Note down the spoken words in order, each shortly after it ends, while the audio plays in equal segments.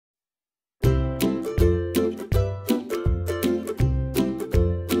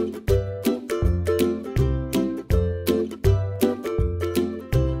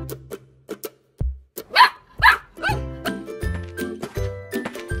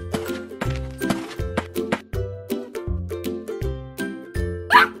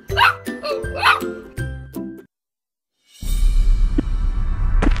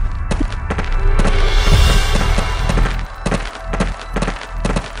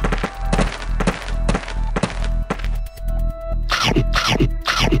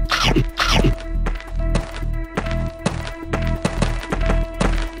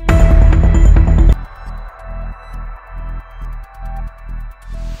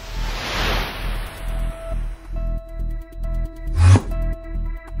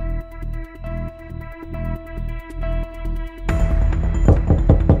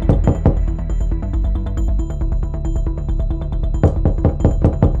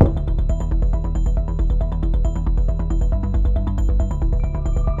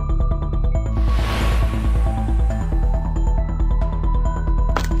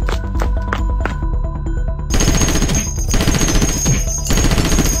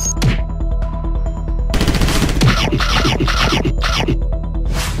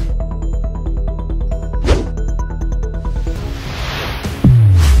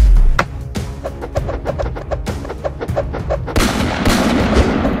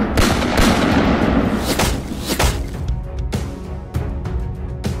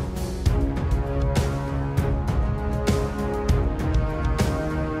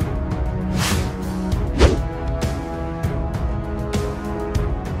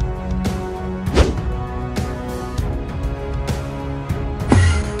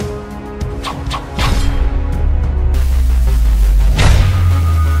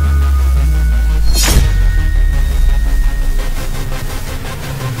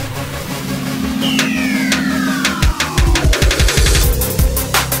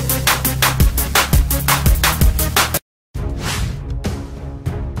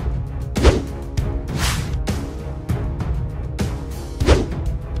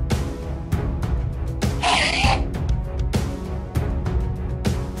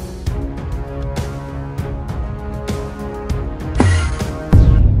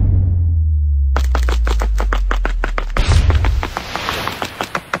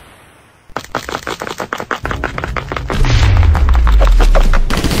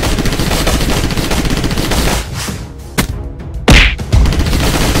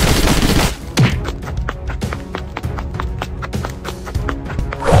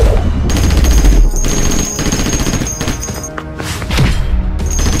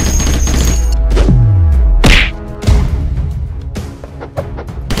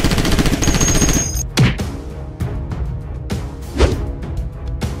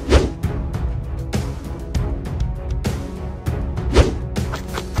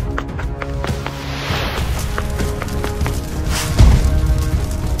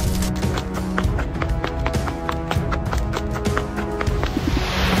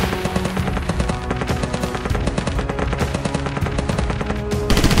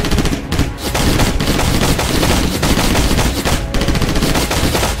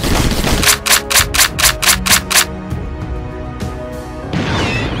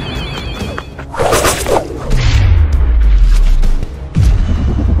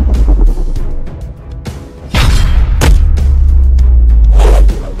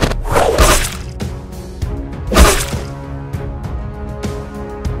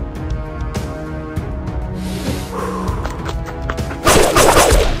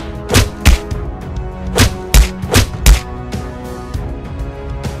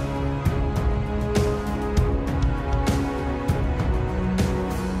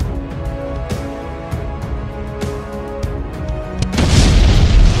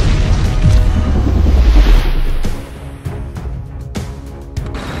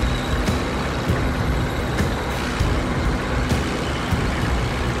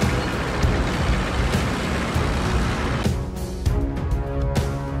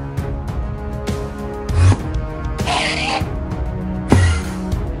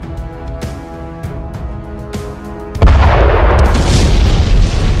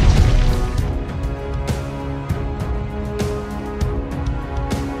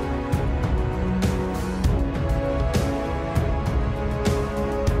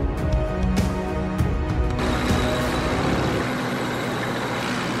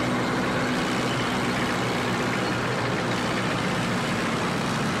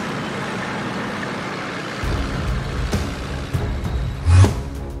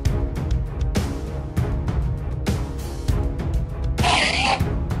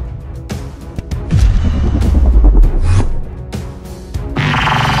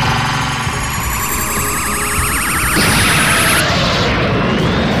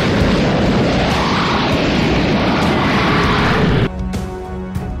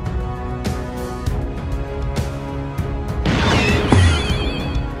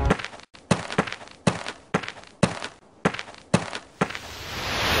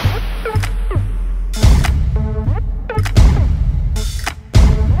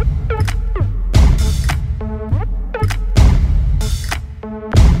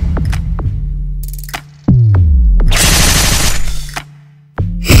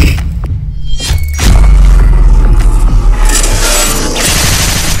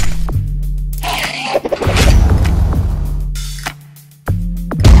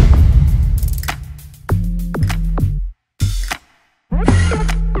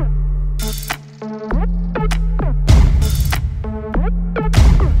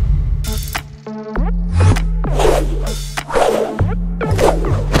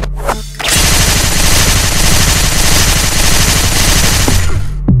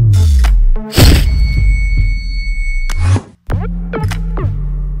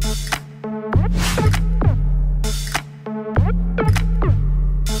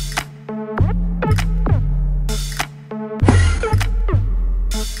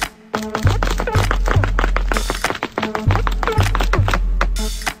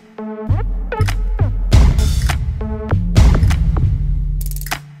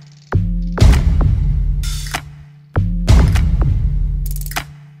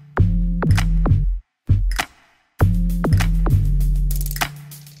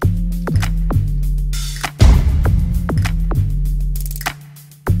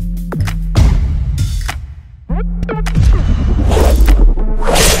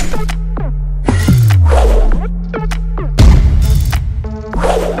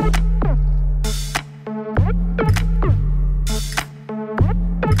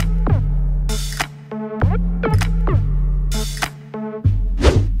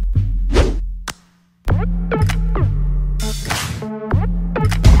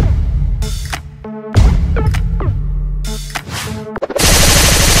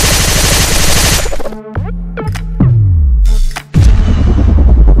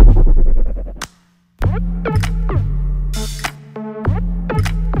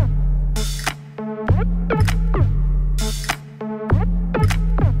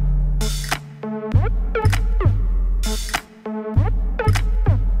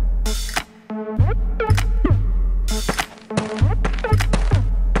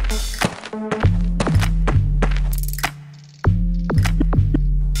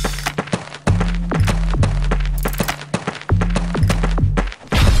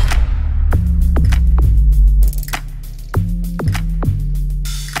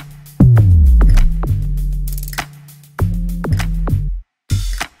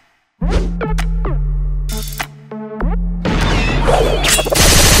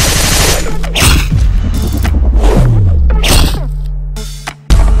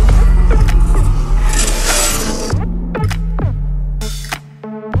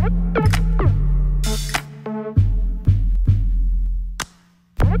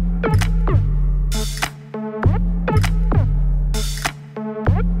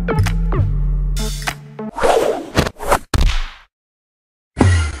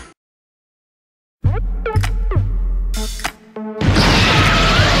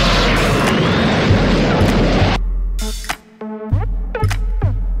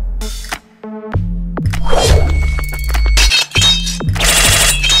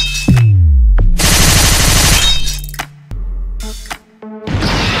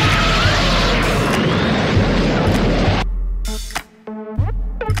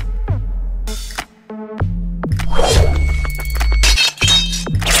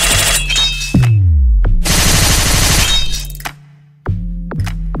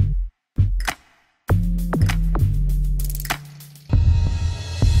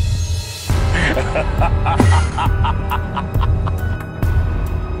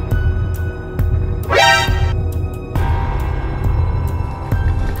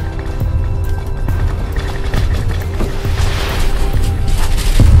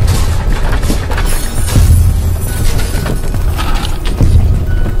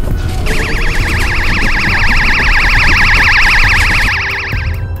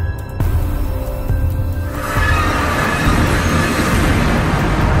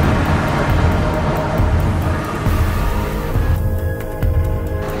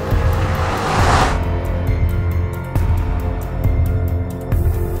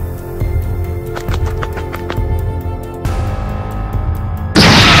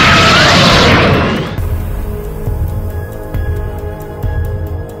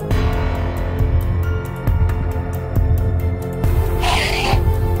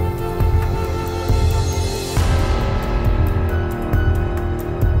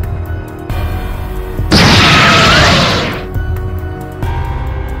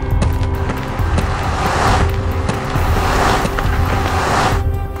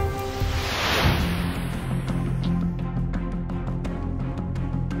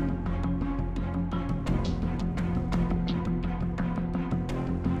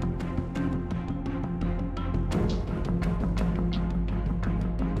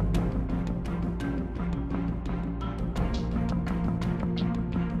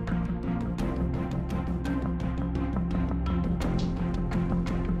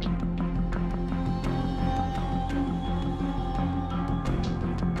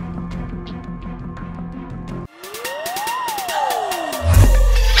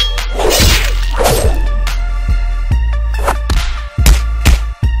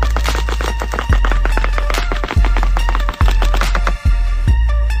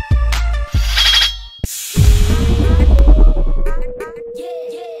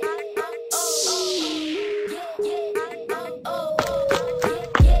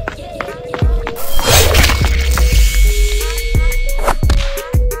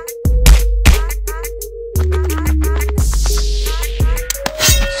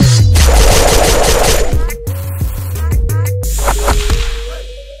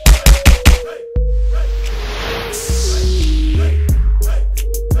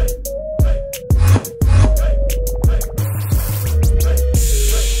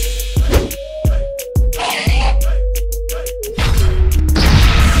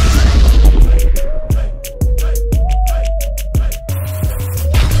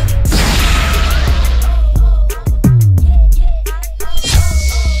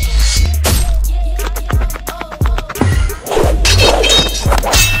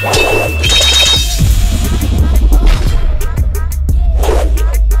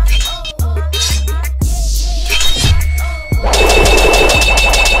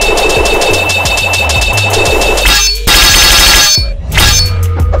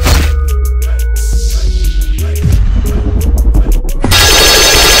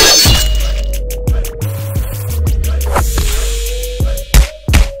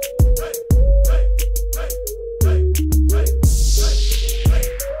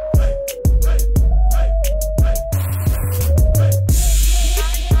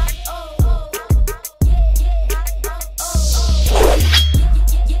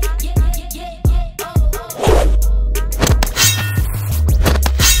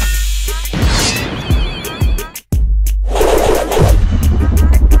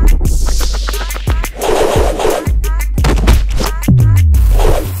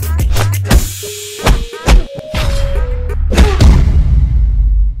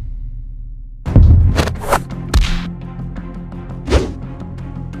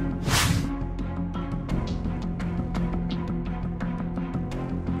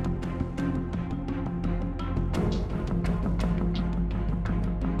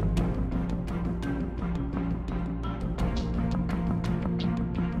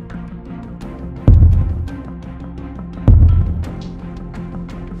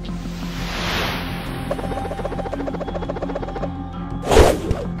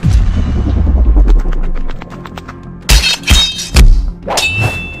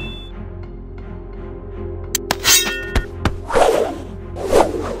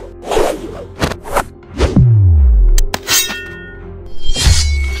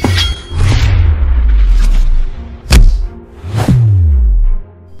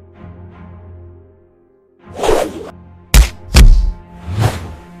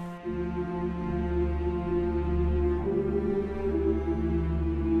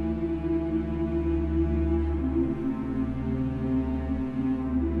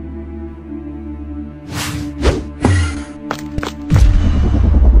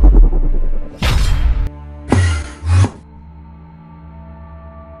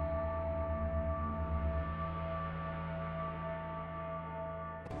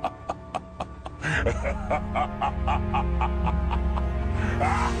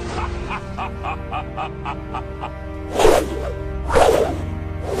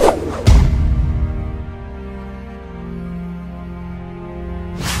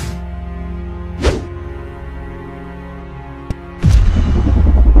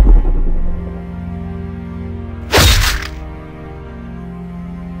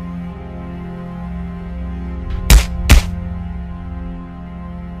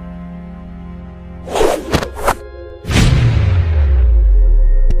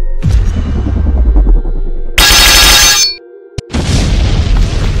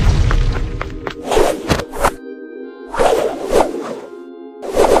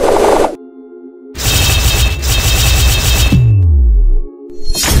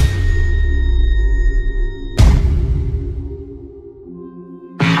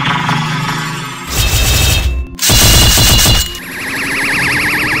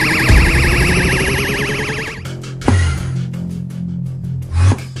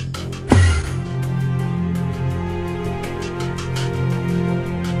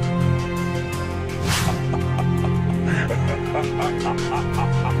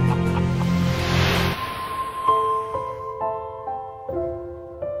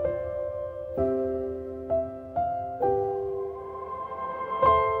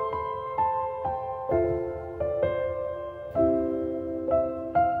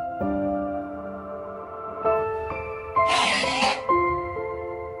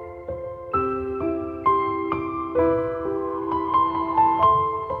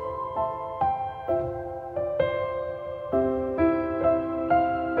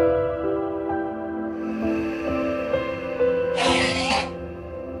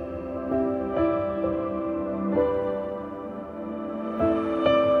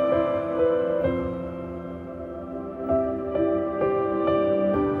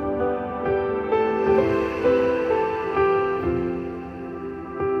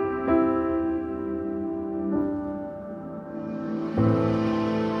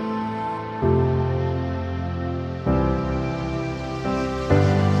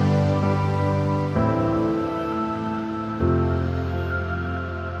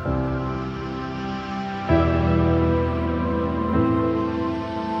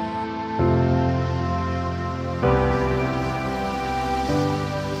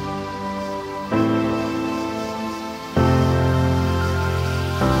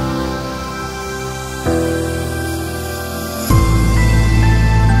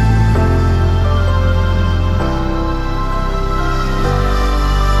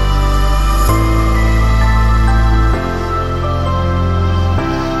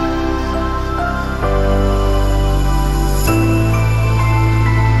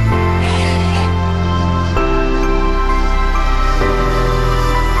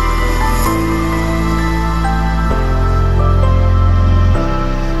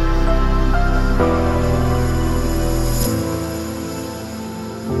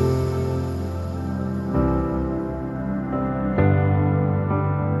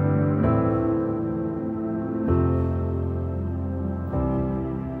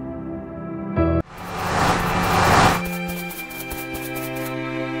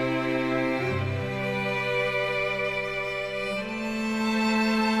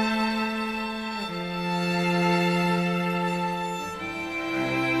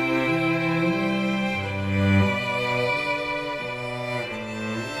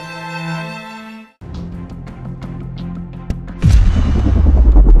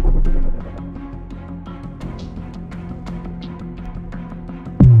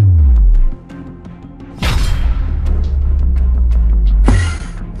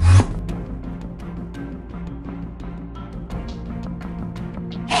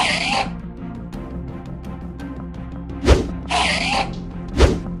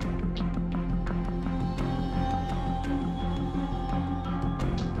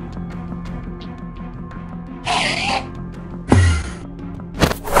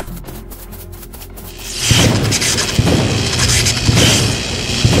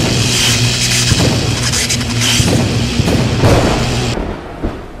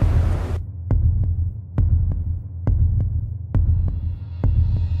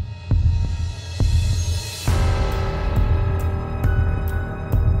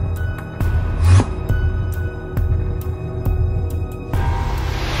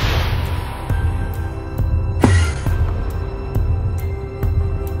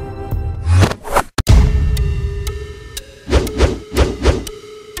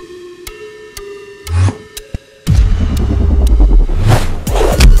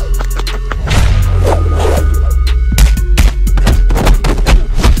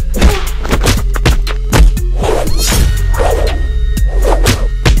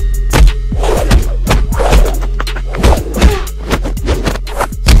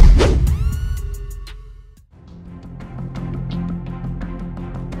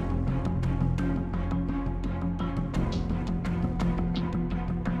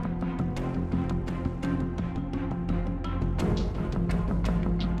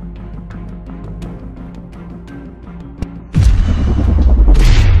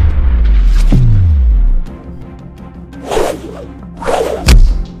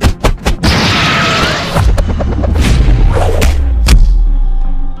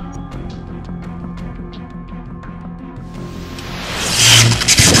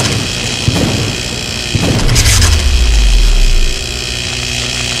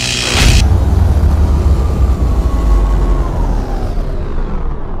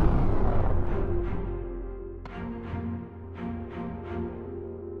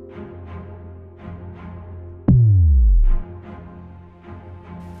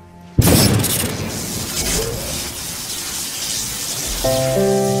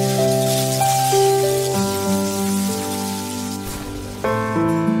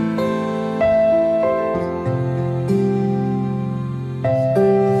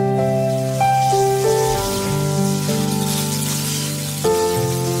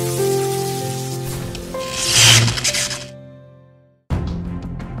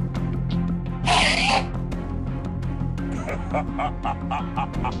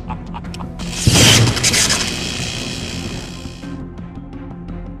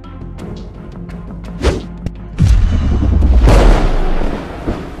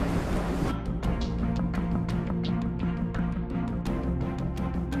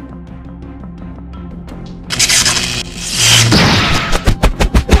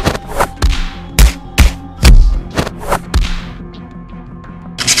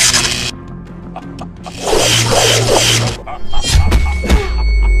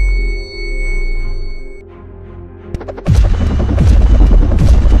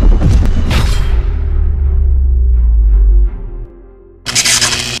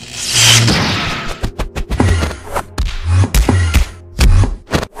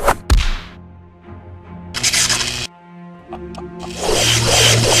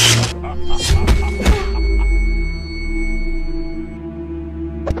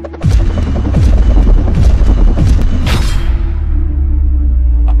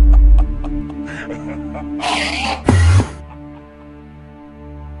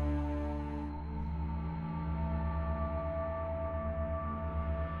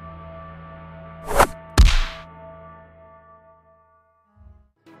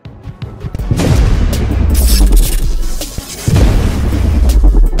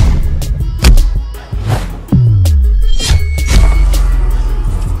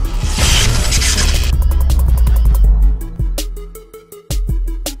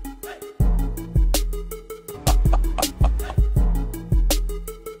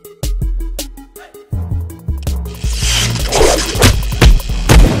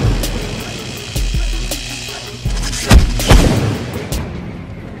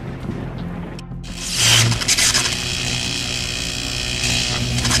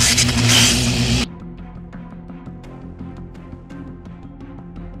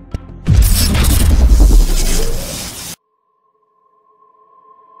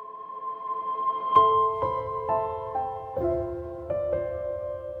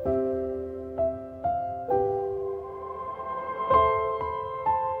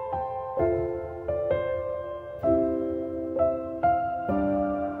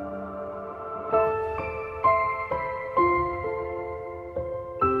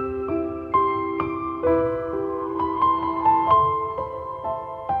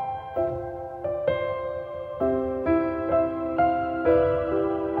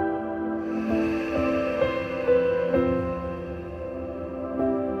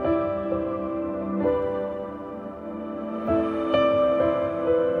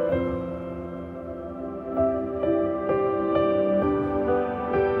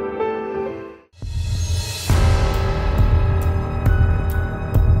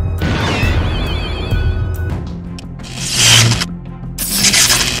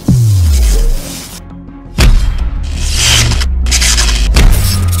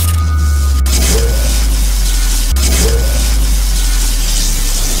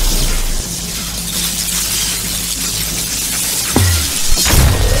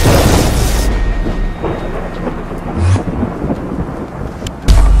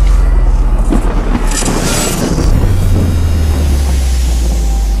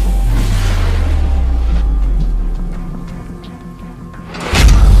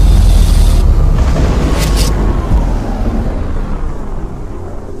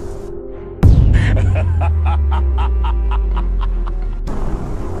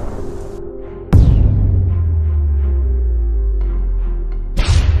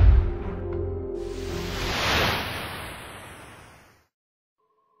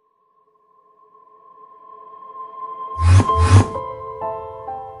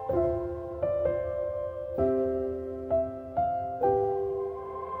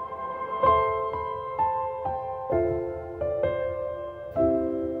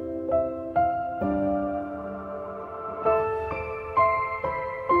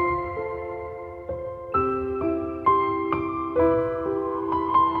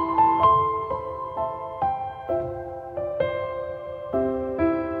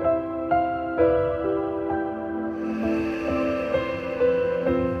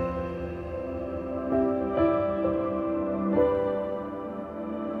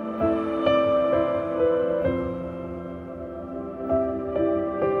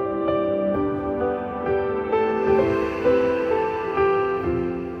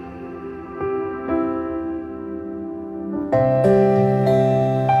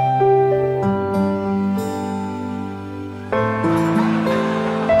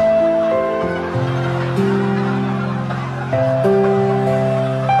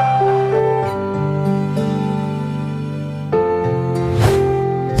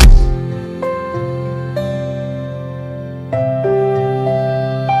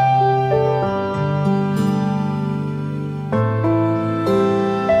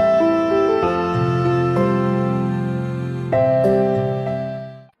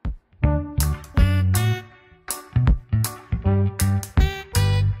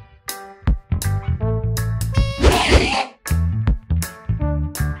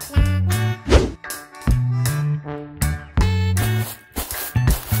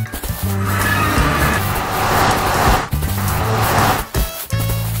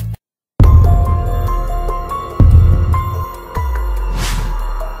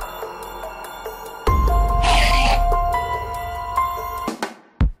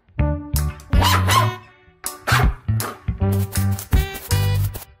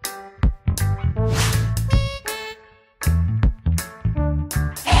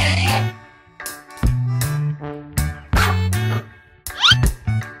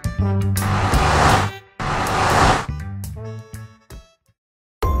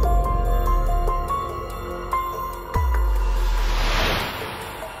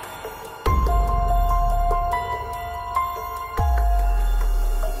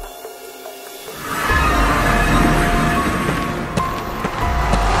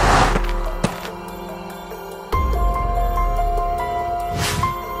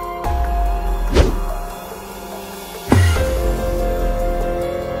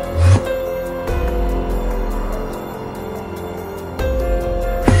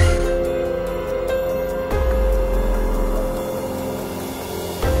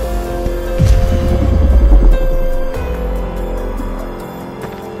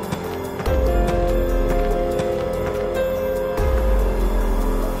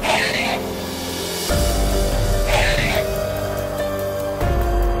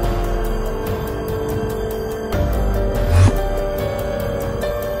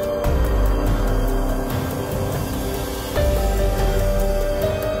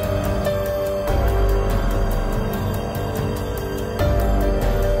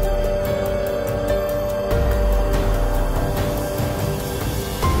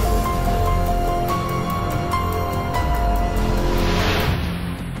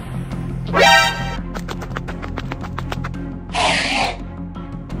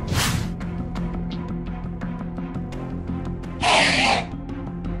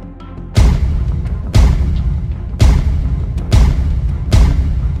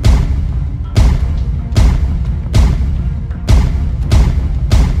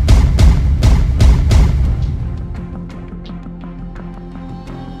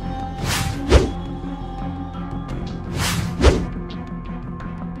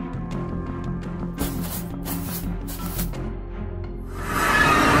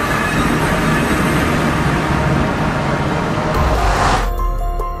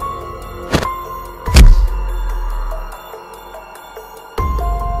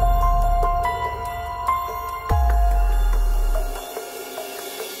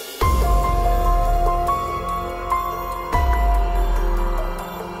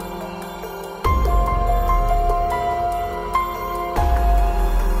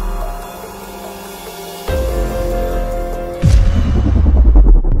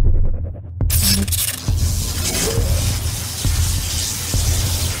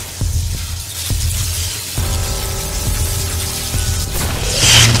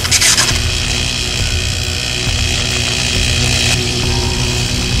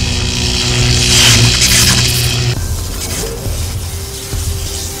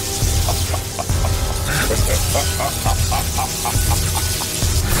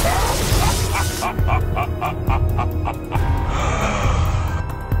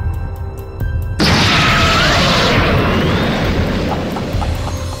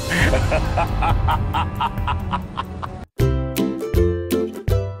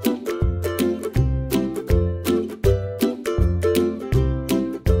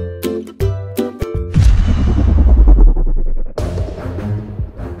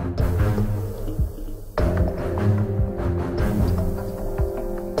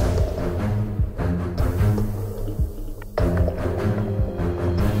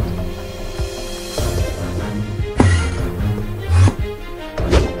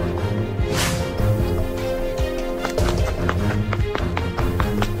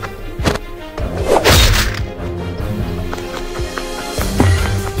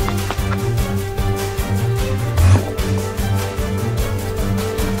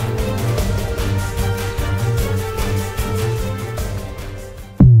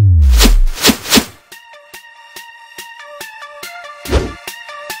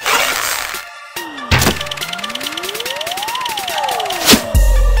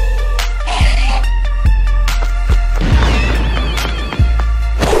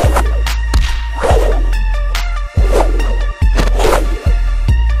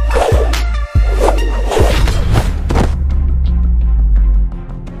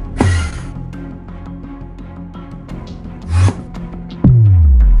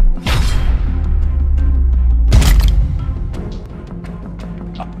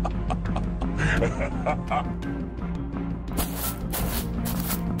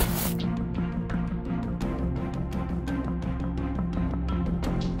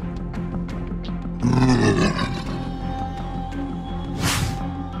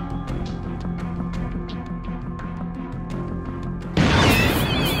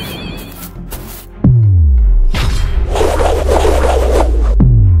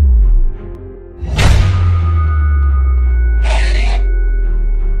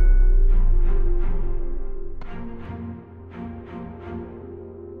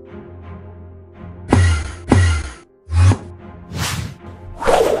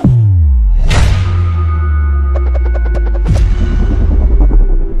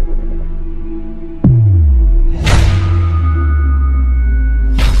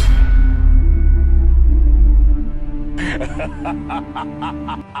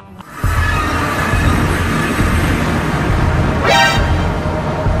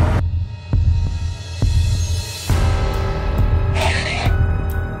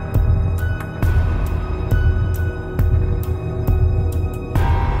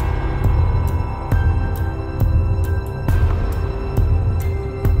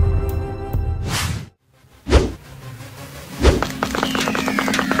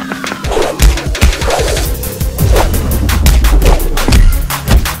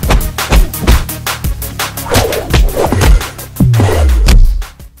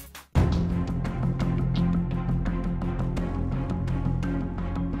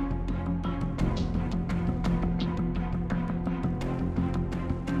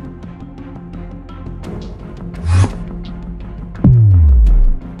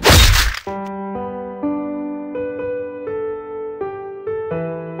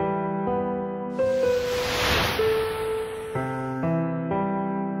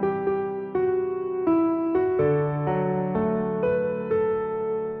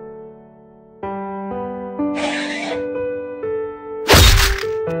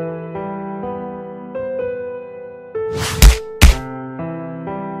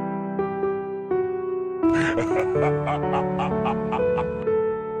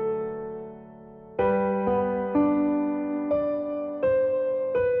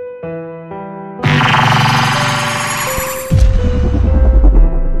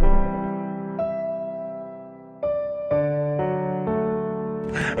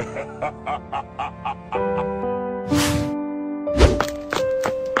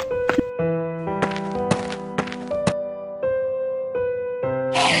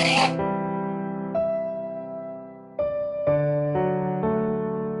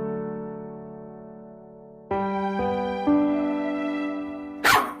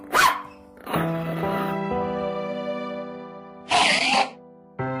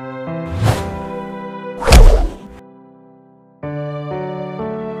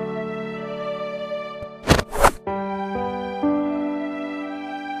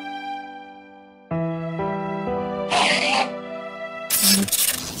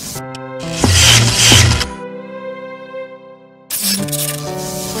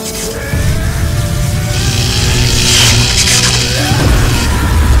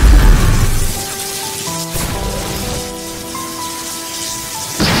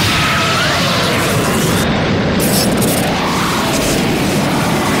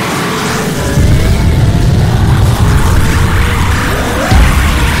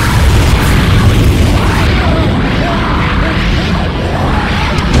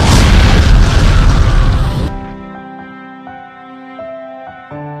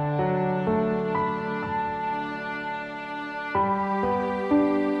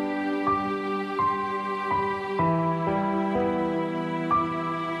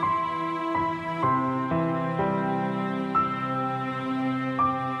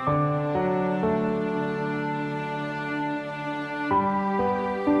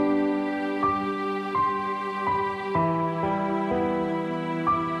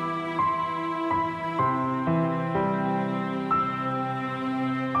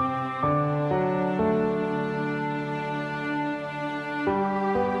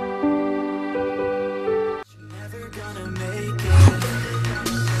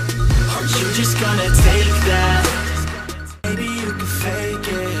just gonna take that. Maybe you can fake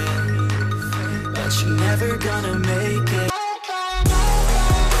it, but you're never gonna make it.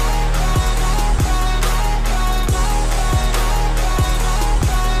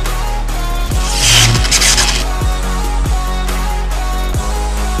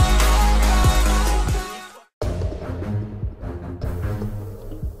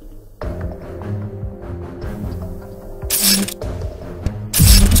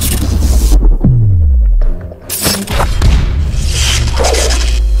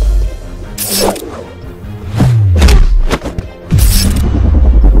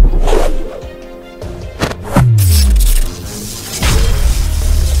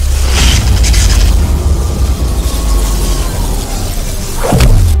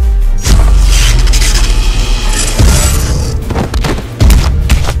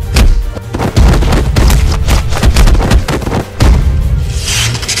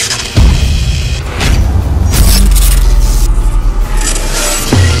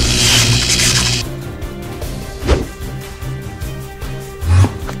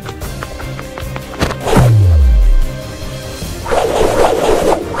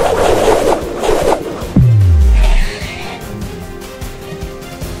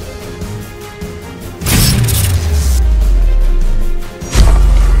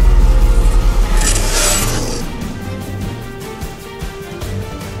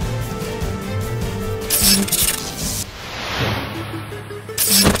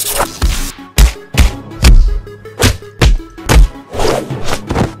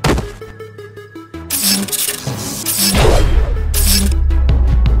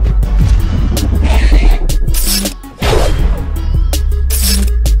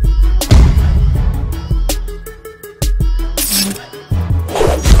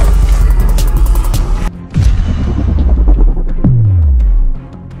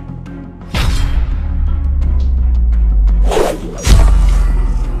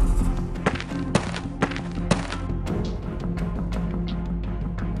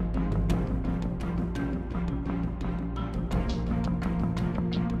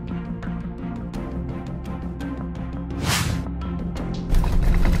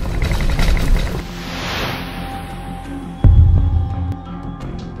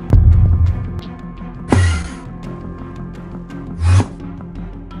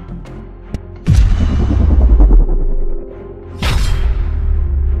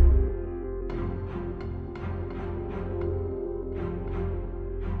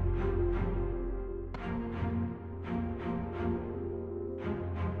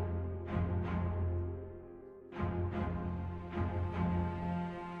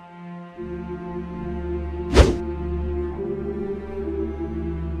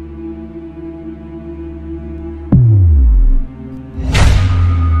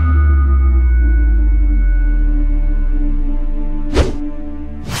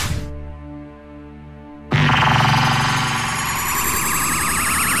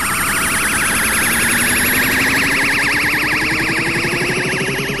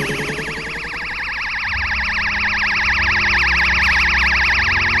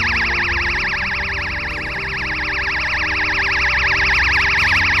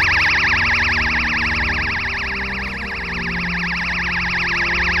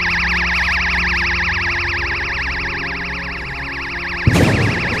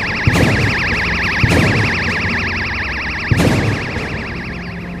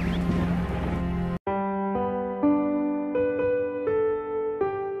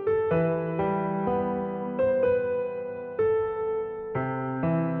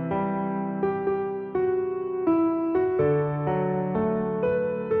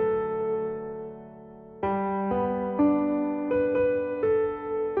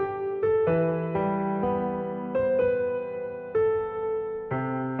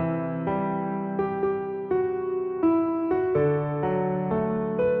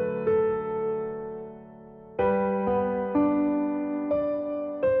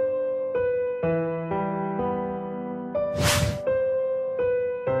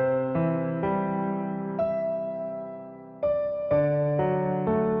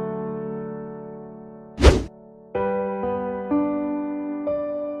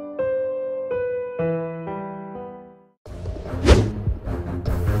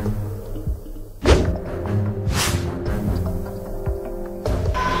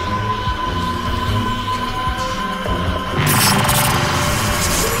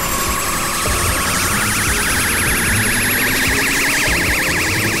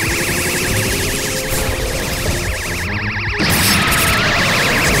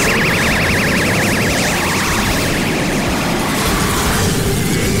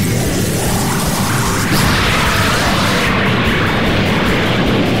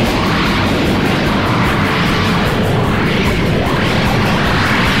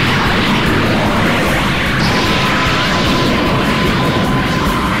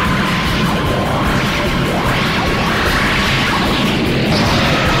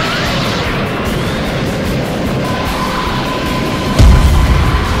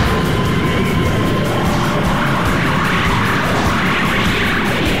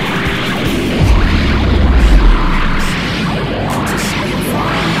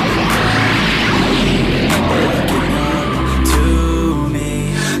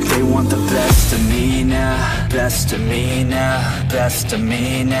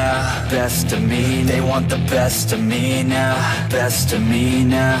 me now, best of me. They want the best of me now, best of me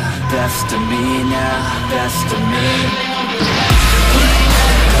now, best of me now, best of me.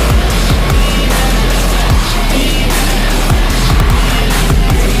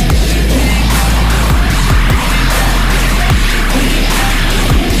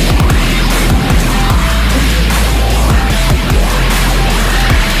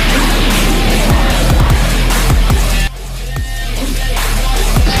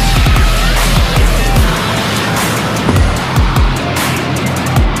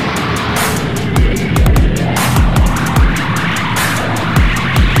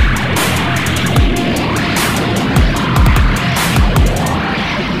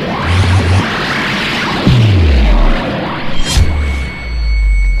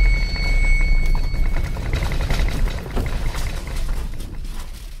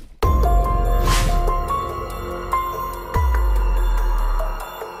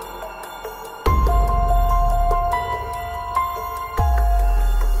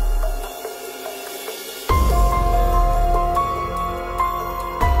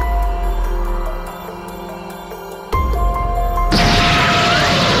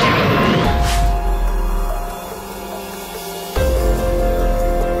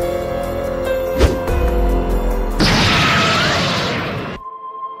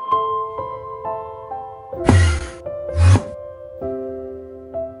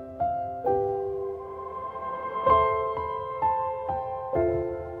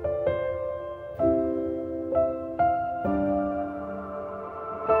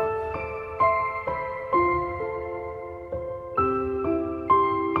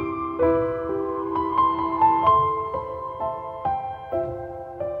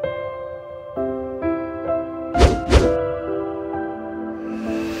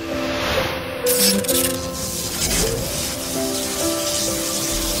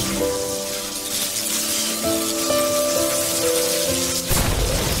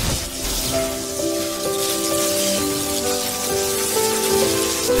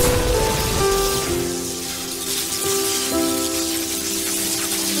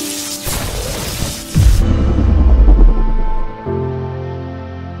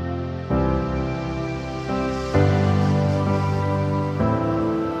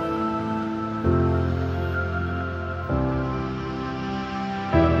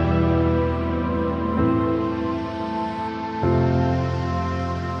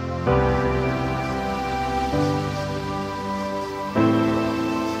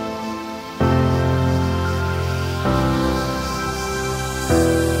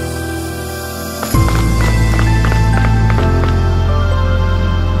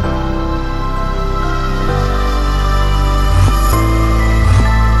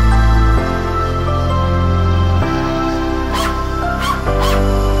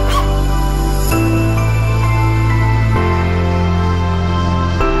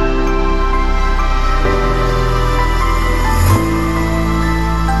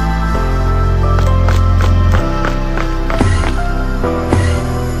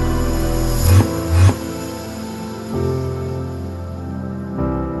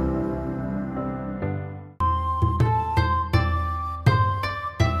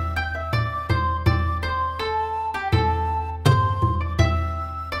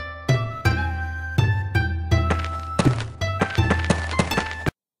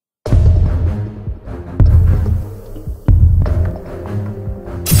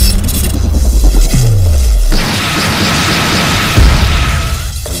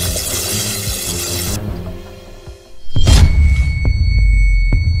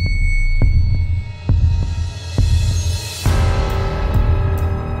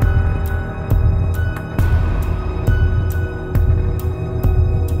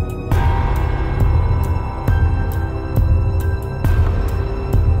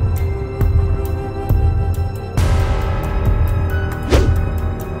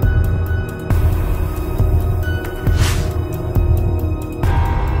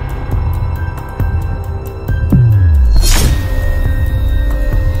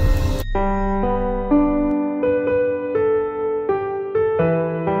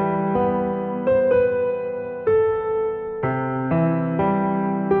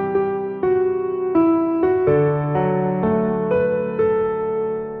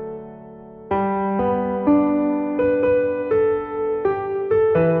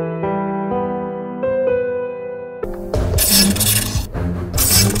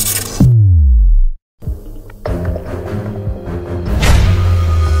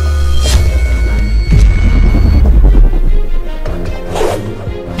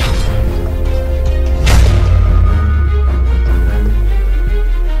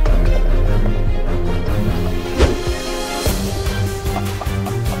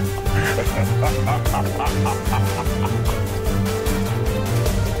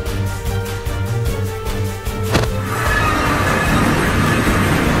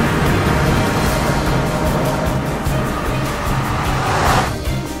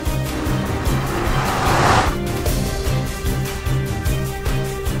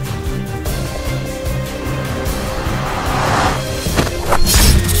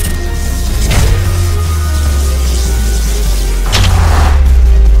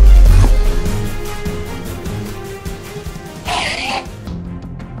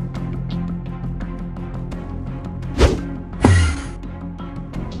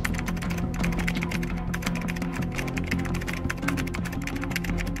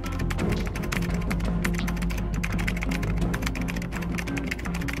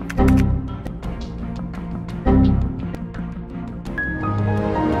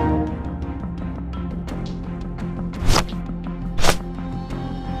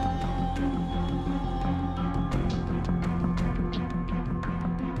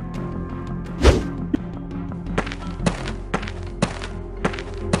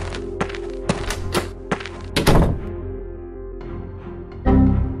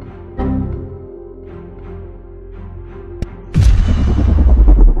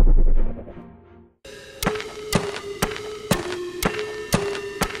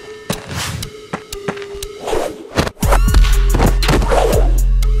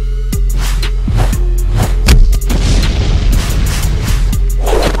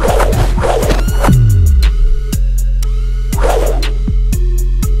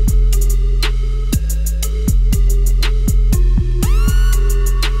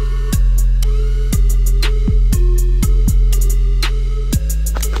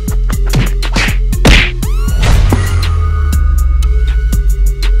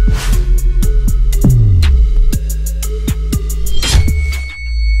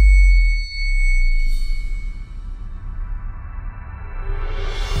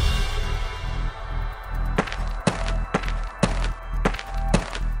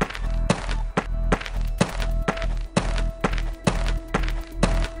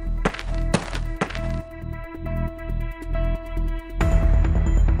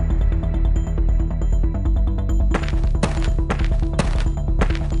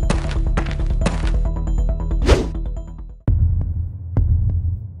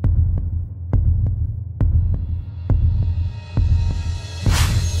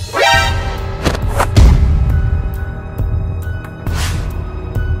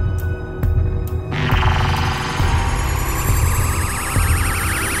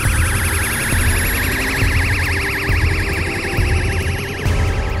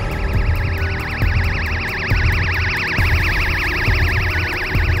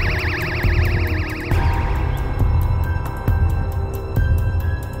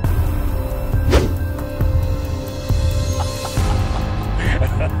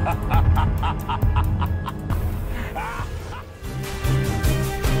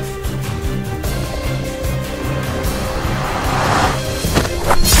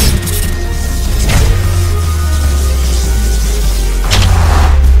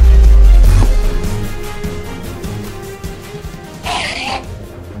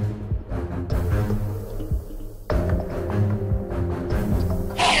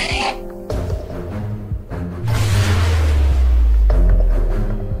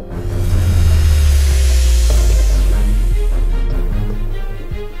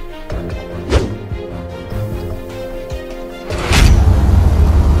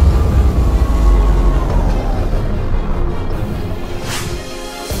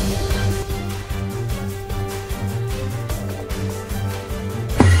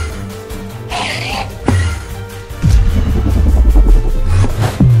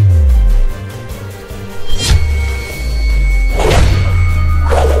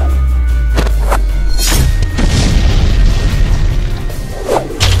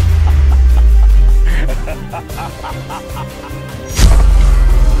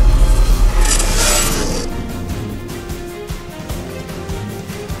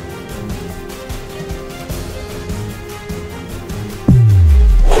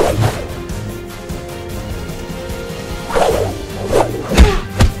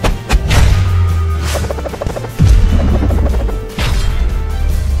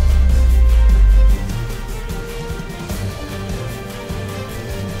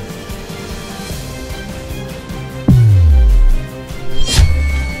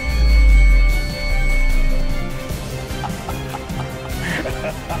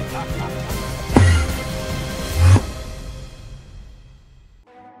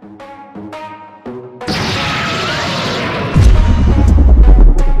 Are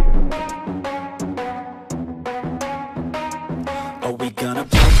we gonna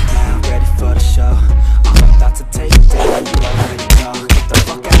break now? Ready for the show? I'm about to take it down, you already know. Get the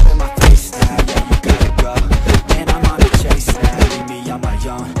fuck out of my face now, yeah, you gotta go. Man, I'm on a chase now, leave me on my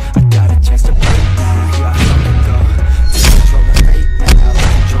own. I got a chance to break now, here I fucking go. Take control of fate now, I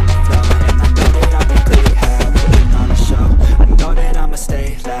control my flow. And I know that I'll be great, how putting on a show. I know that I'ma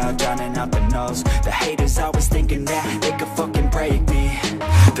stay loud, drowning out the noise. The haters always thinking that they could fucking break me.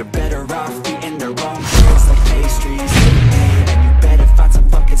 They're better off eating their own words like pastries.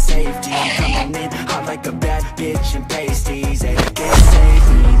 Safety, I'm coming in hot like a bad bitch and pasties. Hey, they can't save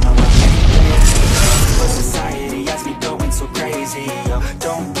me, no, I can't blame me. But society has me going so crazy, yo.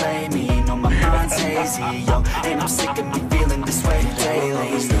 Don't blame me, no, my mind's hazy, yo. And I'm sick of me feeling this way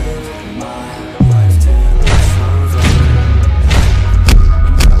daily. Live my life till it's over,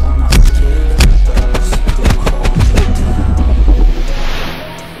 and I will not forgive those who hold me down.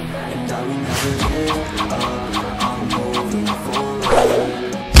 And I will never give up, I'm moving forward.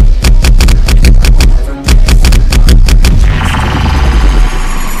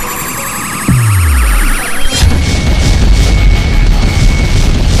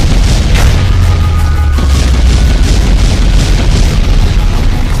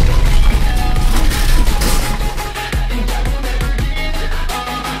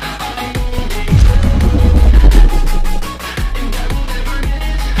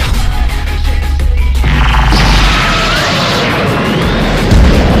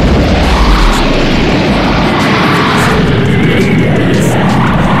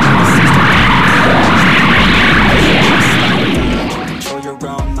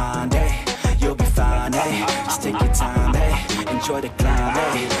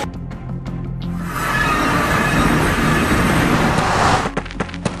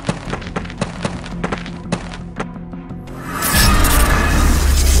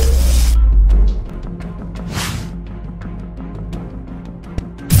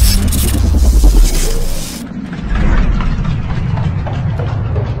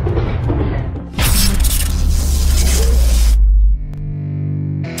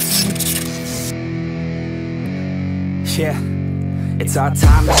 Yeah, it's our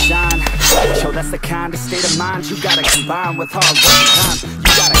time to shine. Yo, that's the kind of state of mind you gotta combine with hard work and time. You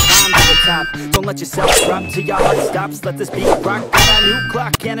gotta climb to the top. Don't let yourself drop till your heart stops. Let this beat rock. Got a new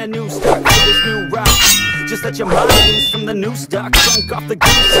clock and a new start for this new rock. Just let your mind loose from the new stock. Drunk off the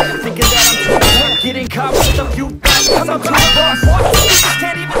goose, thinking that I'm too hard. Getting caught with a few thoughts, cause I'm too boss. You just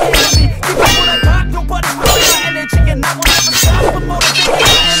can't even handle me. Give me what I got, nobody's feeling my energy. And I will never stop from motivating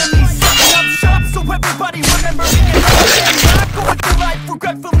my enemies. Setting up shop so everybody remember me. And I'm not going through life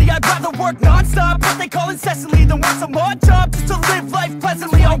regretfully. I'd rather work non-stop, what they call incessantly, than work some odd job just to live life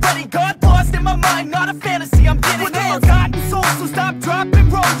pleasantly. Already got lost in my mind, not a fantasy, I'm getting with a forgotten soul. So stop, drop,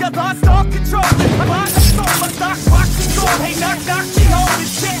 and roll. You lost all control. I lost my soul, my stock, rock and roll. Hey, knock, knock, me home.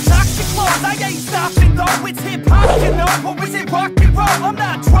 It's shit, knock your clothes. I ain't stopping though, it's hip-hop, you know. Or is it rock and roll? I'm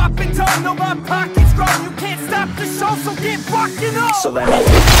not dropping down, no, my pocket's grown. You can't stop the show, so get rockin' on. So let me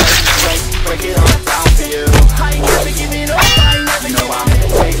break it all down for you. I ain't never giving up, I ain't never giving up.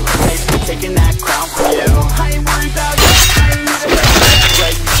 I'm taking that crown from you. I ain't worried about you, I ain't never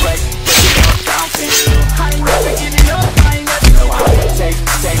break it all down for you. I ain't never giving up, I ain't never giving up.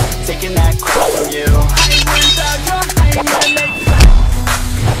 I'm taking that crown from you. I ain't worried about you, I ain't never make it.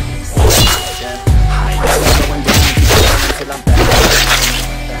 I ain't never going down, until I'm back.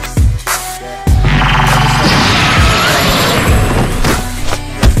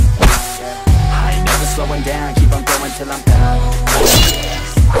 Slowing down, keep on going till I'm down.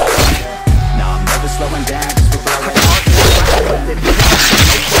 No, I'm never slowing down, cause we're growing.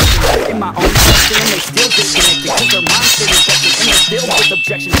 In my own section, and they still disconnected, cause their mind's still infected, and they're still with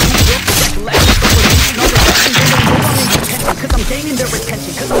objections. You still for recollection, so we're losing all direction. They don't know I'm in contention, cause I'm gaining their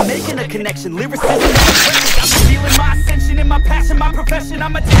attention, cause I'm making a connection. Lyricism and expression, I'm feeling my ascension in my passion, my profession.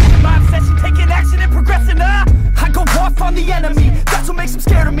 I'm attacking my obsession, taking action and progressing. I go off on the enemy, that's what makes them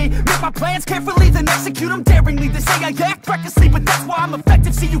scared of me. Make my plans carefully, then execute them daringly. They say I act recklessly, but that's why I'm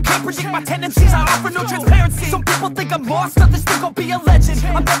effective. See, you can't predict my tendencies, I offer no transparency. Some people think I'm lost, others think I'll be a legend.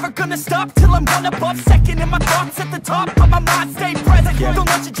 I'm never gonna stop till I'm one above second. And my thoughts at the top, but my mind stay present. Don't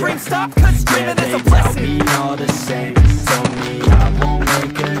let your dreams stop, cause dreaming is a blessing. They tell me all the same, told me I won't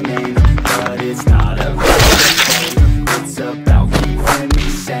make a name, but it's not about the fame, it's about keeping me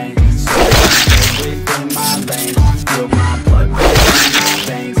sane. So I live within my lane, feel my blood running in my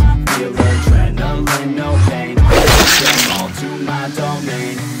veins, feel adrenaline, no pain, push them all to my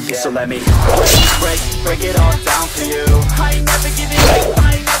domain. So let me break it all down for you. I ain't never giving up,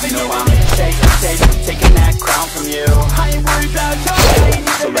 I ain't never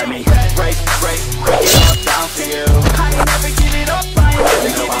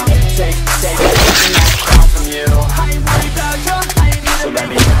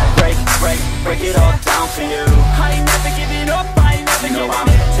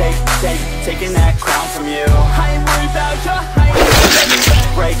taking that crown from you. I ain't worried about ya, I ain't never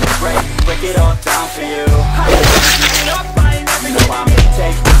break it all down for you. I ain't never giving up, I ain't never giving up. No,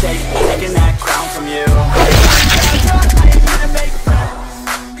 I'm taking that crown from you. I ain't worried about ya, I ain't here to make friends.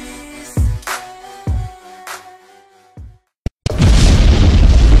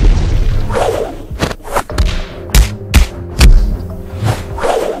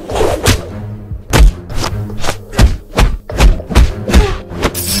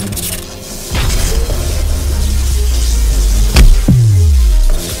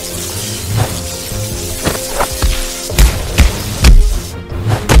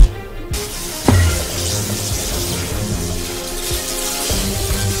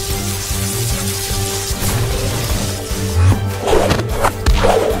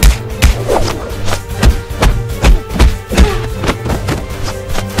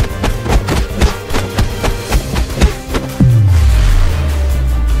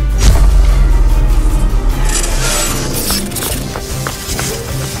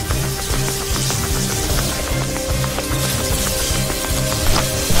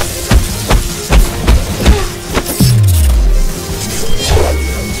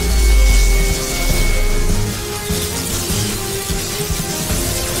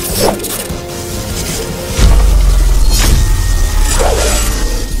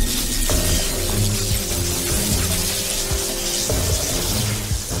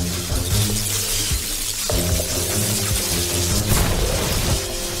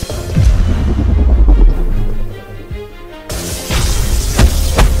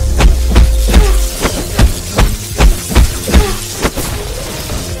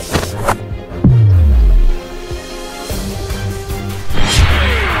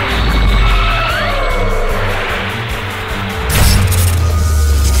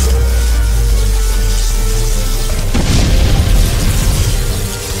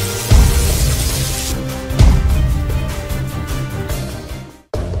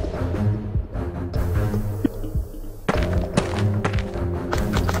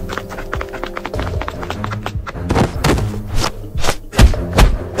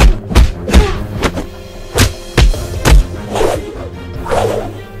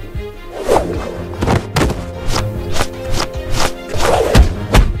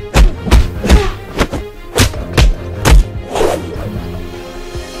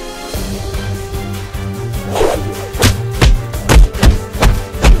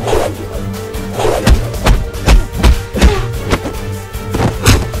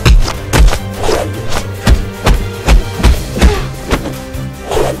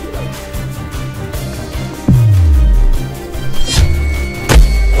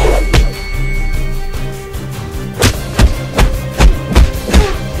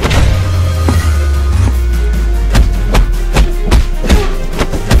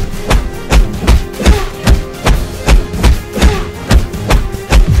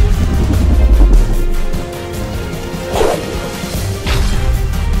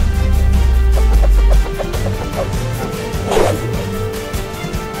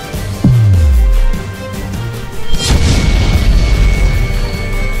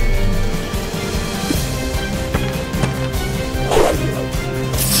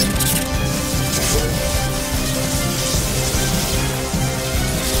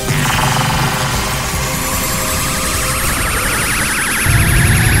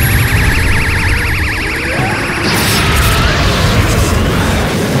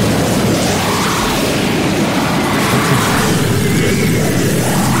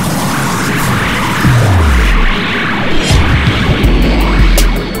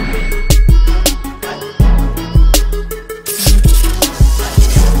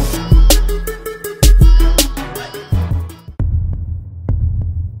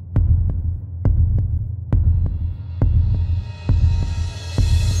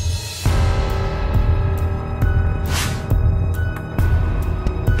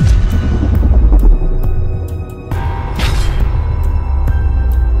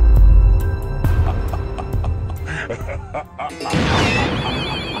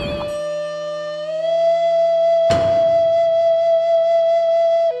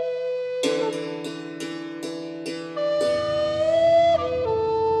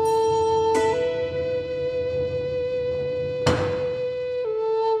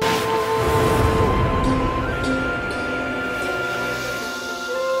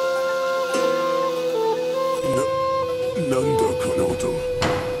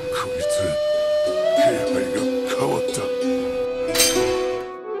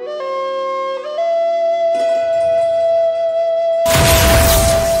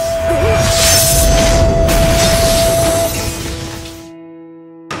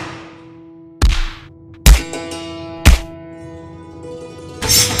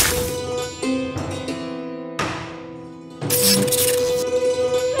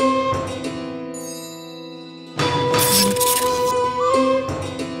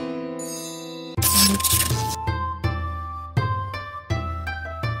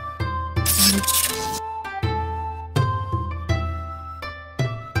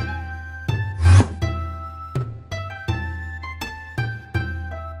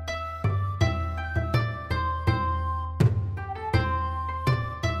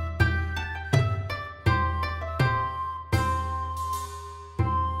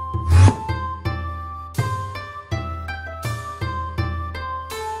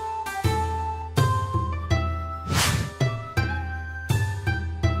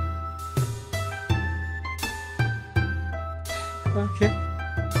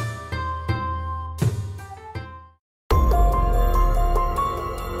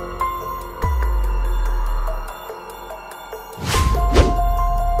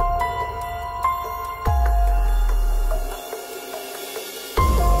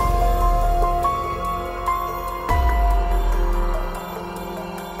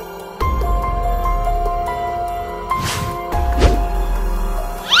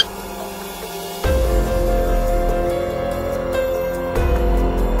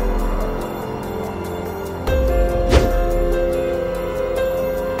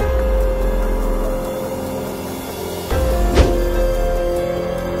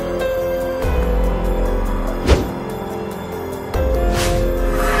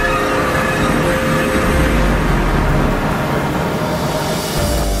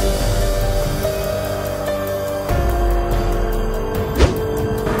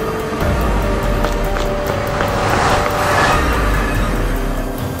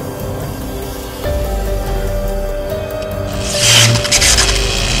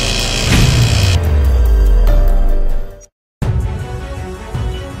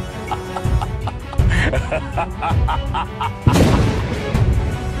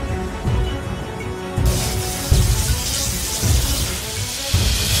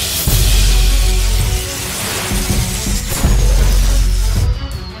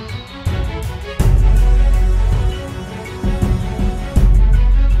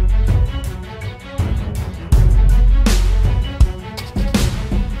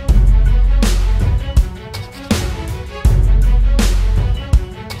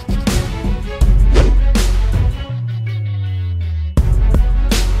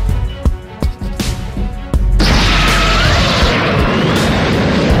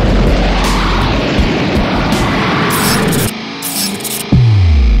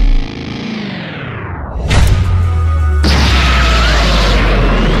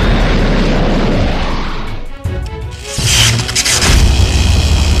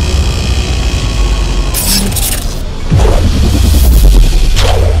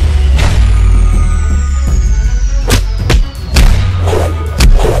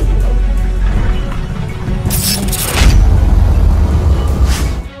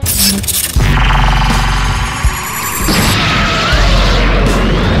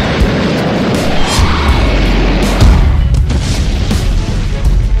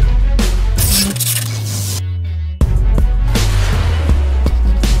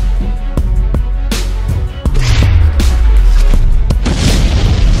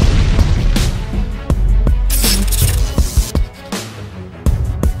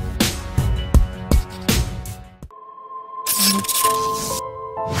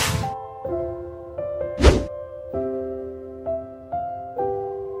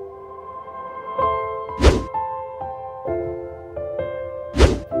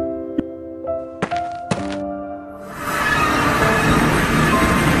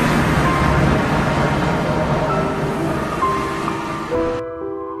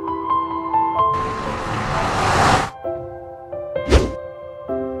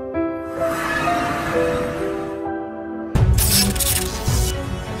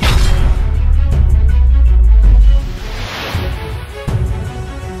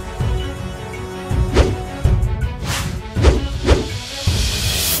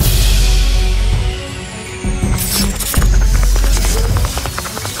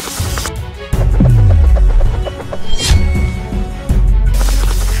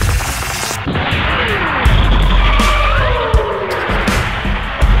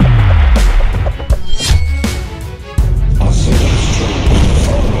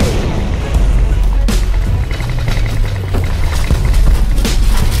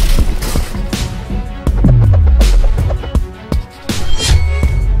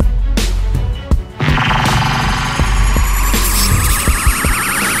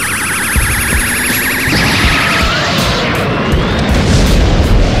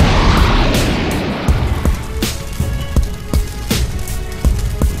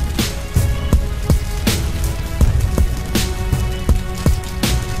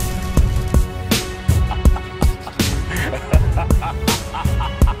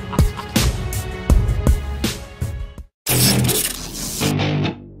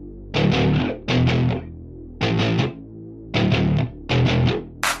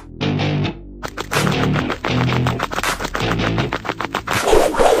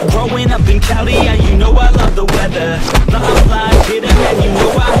 Growing up in Cali, yeah, you know I love the weather. Love life, hit it, man, you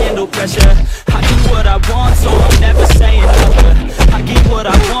know I handle pressure. I do what I want, so I'm never saying never. I get what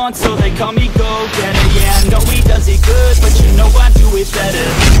I want, so they call me go-getter. Yeah, I know he does it good, but you know I do it better.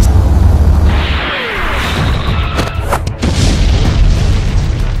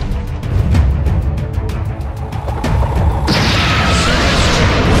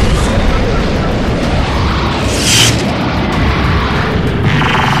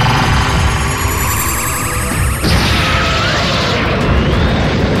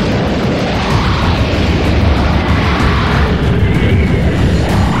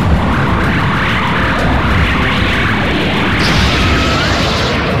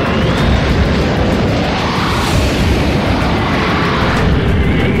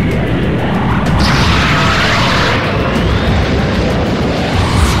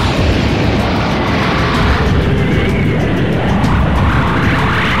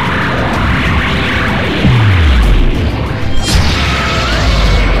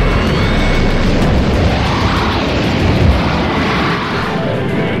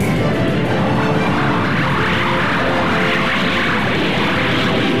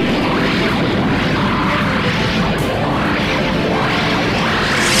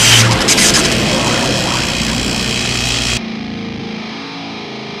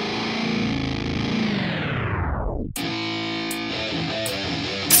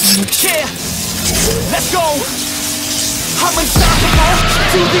 Yeah, let's go. I'm unstoppable,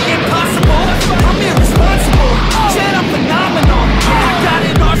 do the impossible. I'm irresponsible, yet I'm phenomenal. I got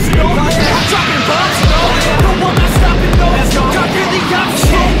an arsenal, I'm dropping bombs, no one not stopping, no. Conquer the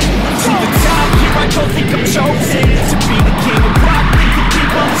obstacle, to the top, here I go, think I'm chosen to be the king of rock, think the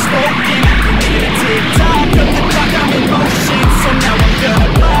keep on smoking. I can hear the tick-tock of the clock, I'm in motion. So now I'm gonna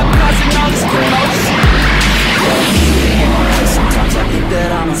pop, causing all this commotion. Sometimes I think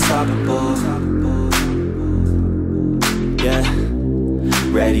that I'm unstoppable. Yeah,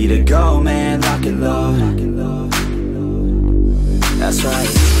 ready to go, man, lock it low. That's right,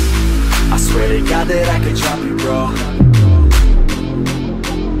 I swear to God that I could drop it, bro.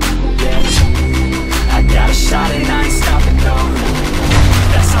 Yeah, I got a shot and I ain't stopping, no.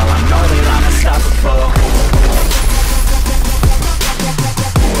 That's how I know that I'm unstoppable.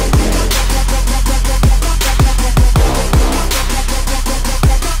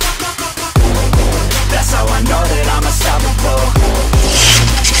 That's how I know that I'm unstoppable.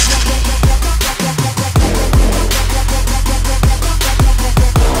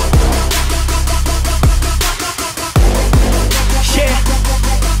 Yeah,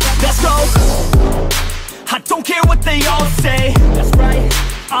 let's go. I don't care what they all say. That's right,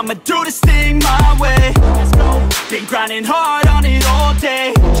 I'ma do this thing my way. Let's go. Been grinding hard on it all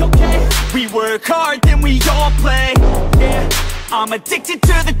day. Okay, we work hard, then we all play. Yeah, I'm addicted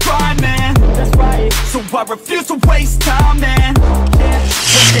to the grind, man. That's right, so I refuse to waste time, man. Yeah,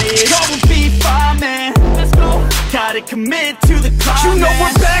 one day it all will be fine, man. Let's go. Gotta commit commit to the climb. You know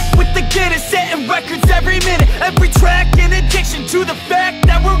we're back with the Guinness, setting records every minute, every track, an addiction to the fact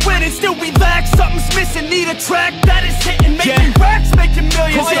that we're winning. Still we lack, something's missing, need a track that is hitting, making racks, making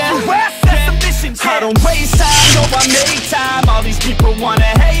millions. If you ask, that's the mission. I don't waste time, no, I make time. All these people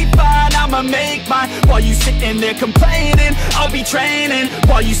wanna hate, fine, I'ma make mine. While you sitting there complaining, I'll be training.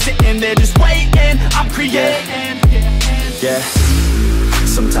 While you sitting there just waiting, I'm creating. Yeah,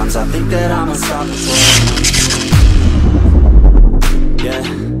 sometimes I think that I'm unstoppable. Yeah,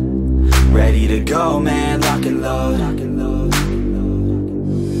 ready to go, man, lock and load.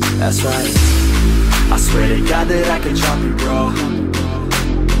 That's right, I swear to God that I could drop you, bro.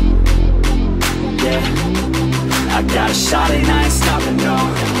 Yeah, I got a shot and I ain't stopping, no.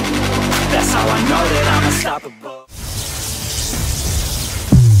 That's how I know that I'm unstoppable.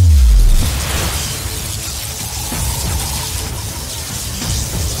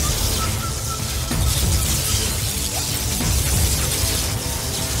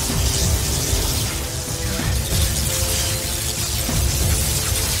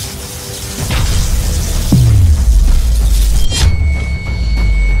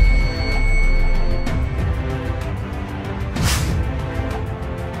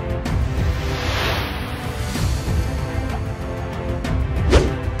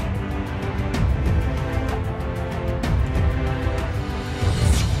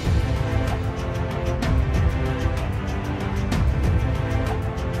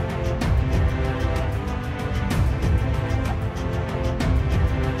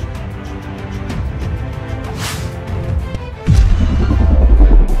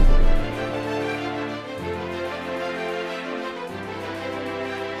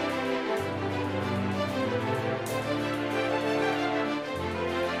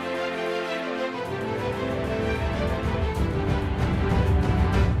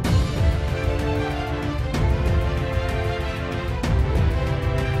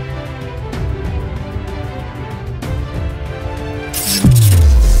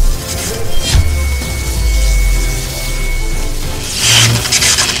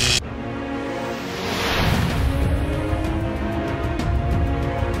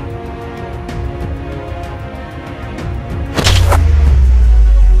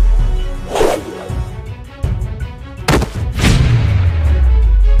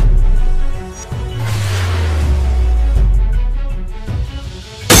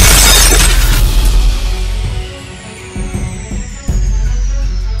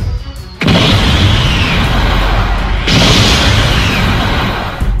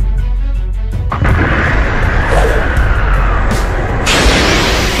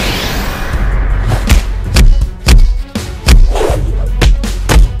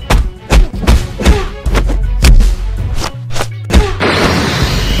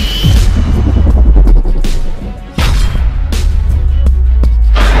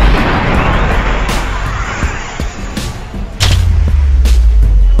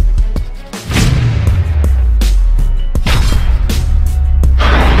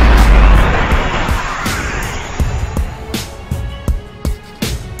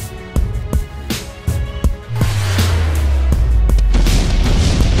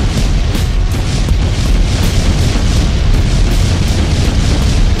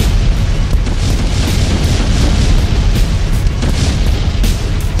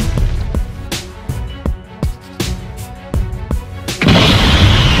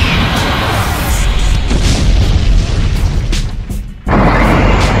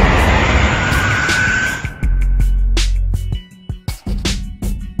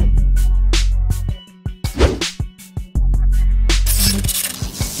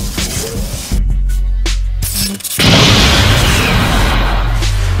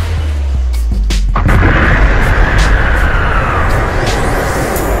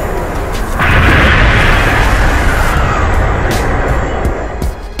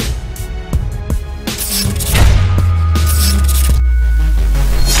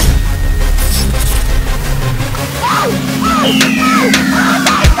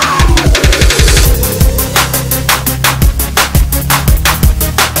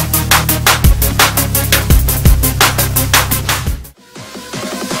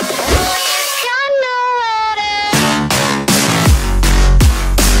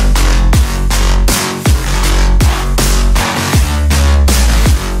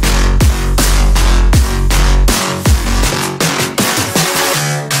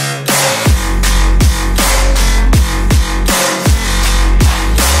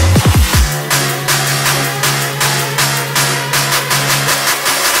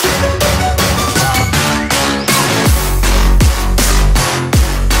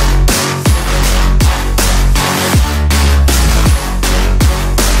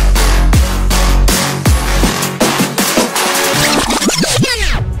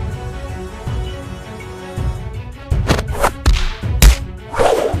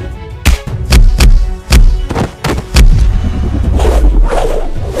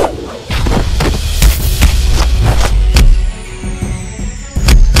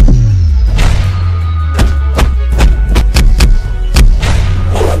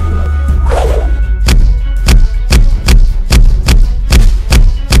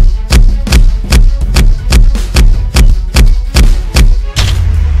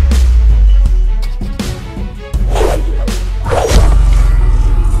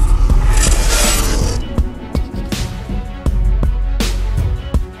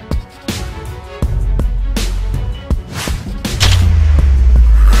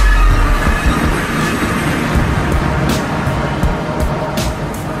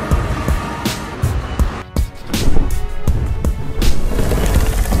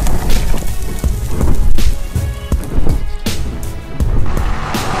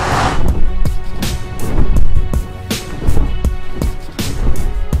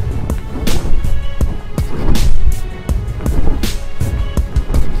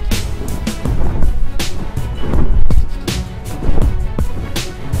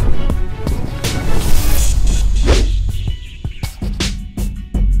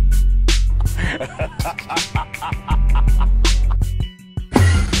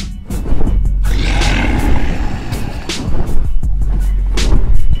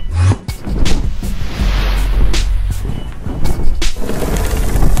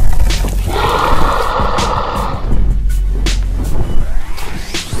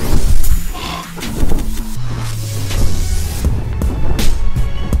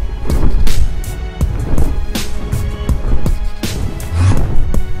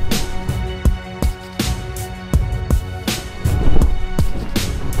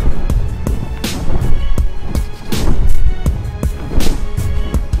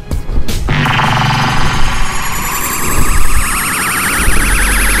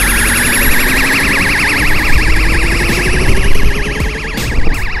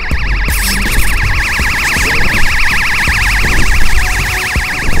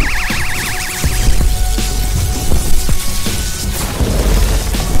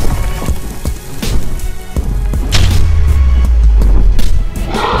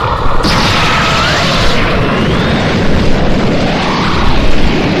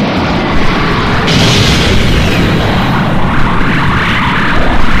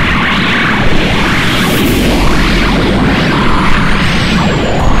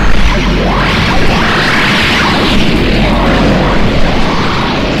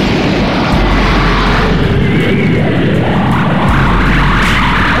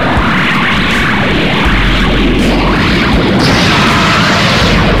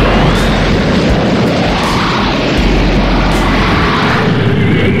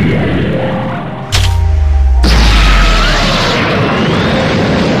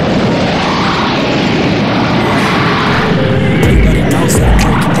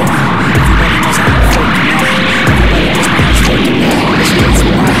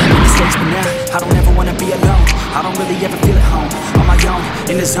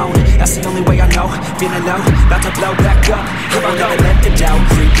 feeling low, about to blow back up. Here I never let the doubt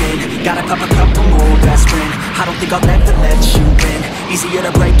creep in. Gotta pop a couple more aspirin. I don't think I'll ever let you win. Easier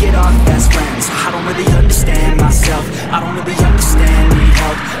to break it off best friends. I don't really understand myself. I don't really understand, need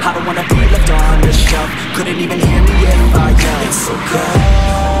help. I don't wanna be left on the shelf. Couldn't even hear me if I yelled. It's so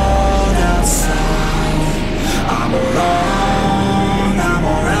cold outside, I'm alone, I'm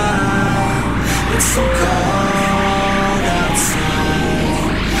alright. It's so cold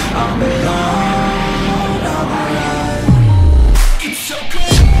outside, I'm alone.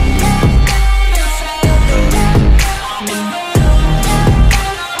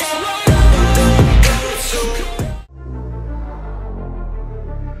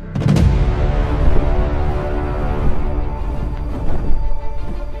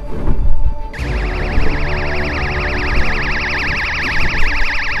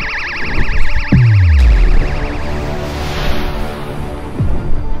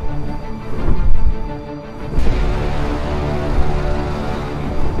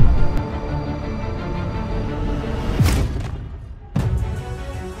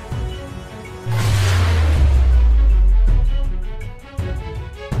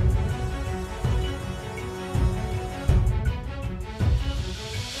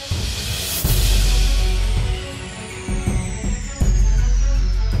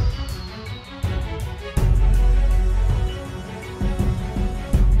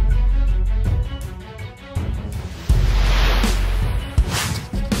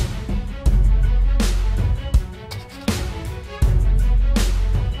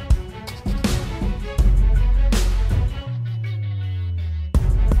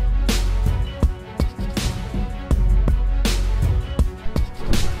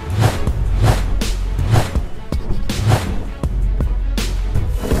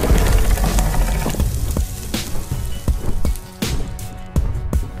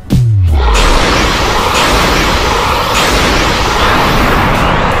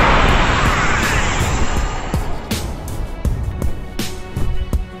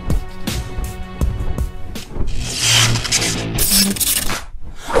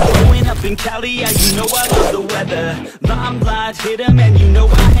 In Cali, yeah, you know I love the weather. Limelight hit 'em and you know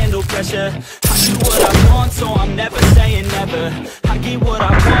I handle pressure. I do what I want, so I'm never saying never. I get what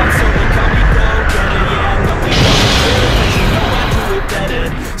I want, so they call me go-getter. Yeah, I know we don't good, but you know I do it better.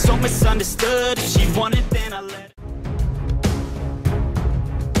 So misunderstood, if she wanted, then I let her.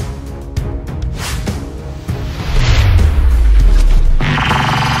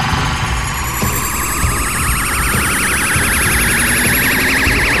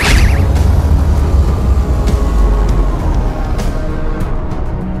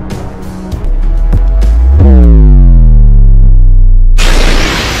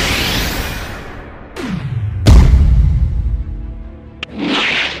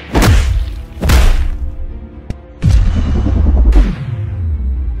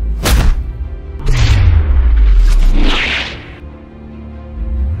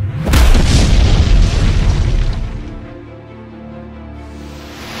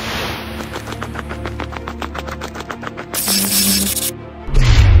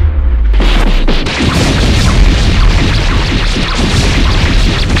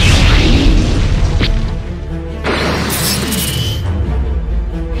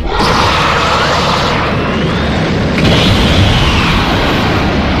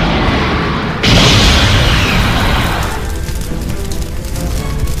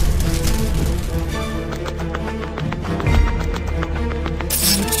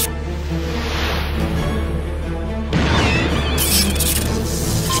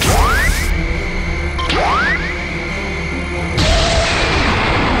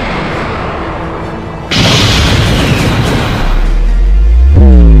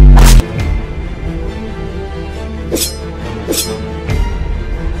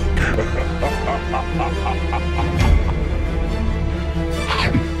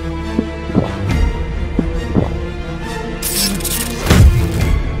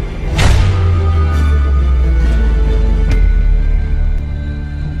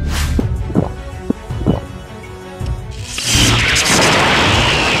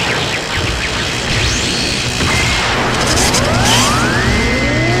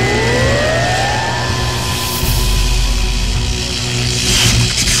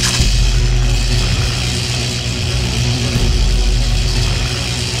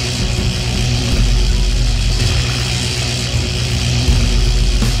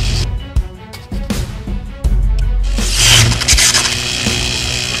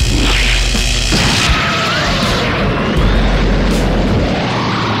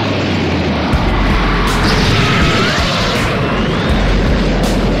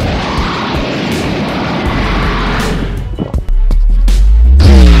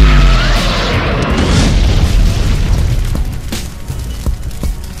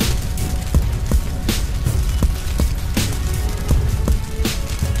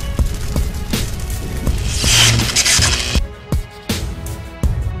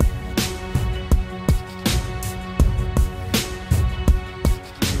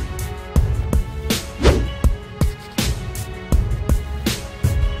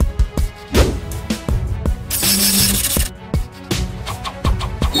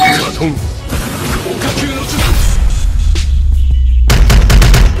 損。火球の術。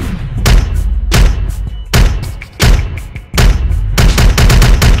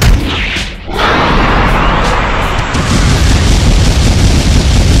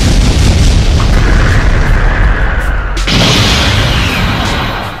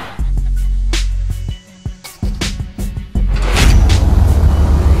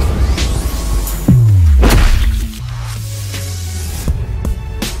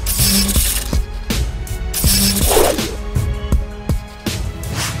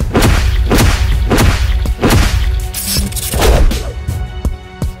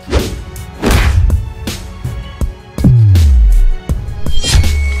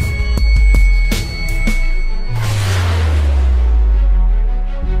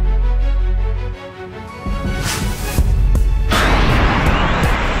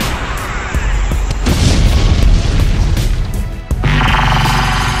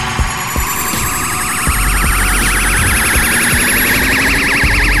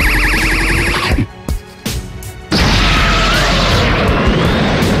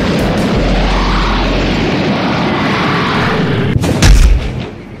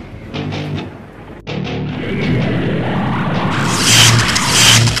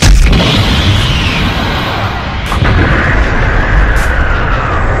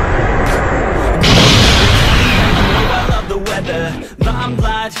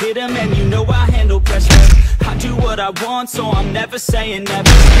Hit him and you know I handle pressure. I do what I want, so I'm never saying never.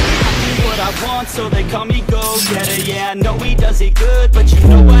 I do what I want, so they call me go-getter. Yeah, I know he does it good, but you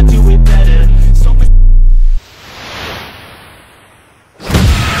know I do it better. So much.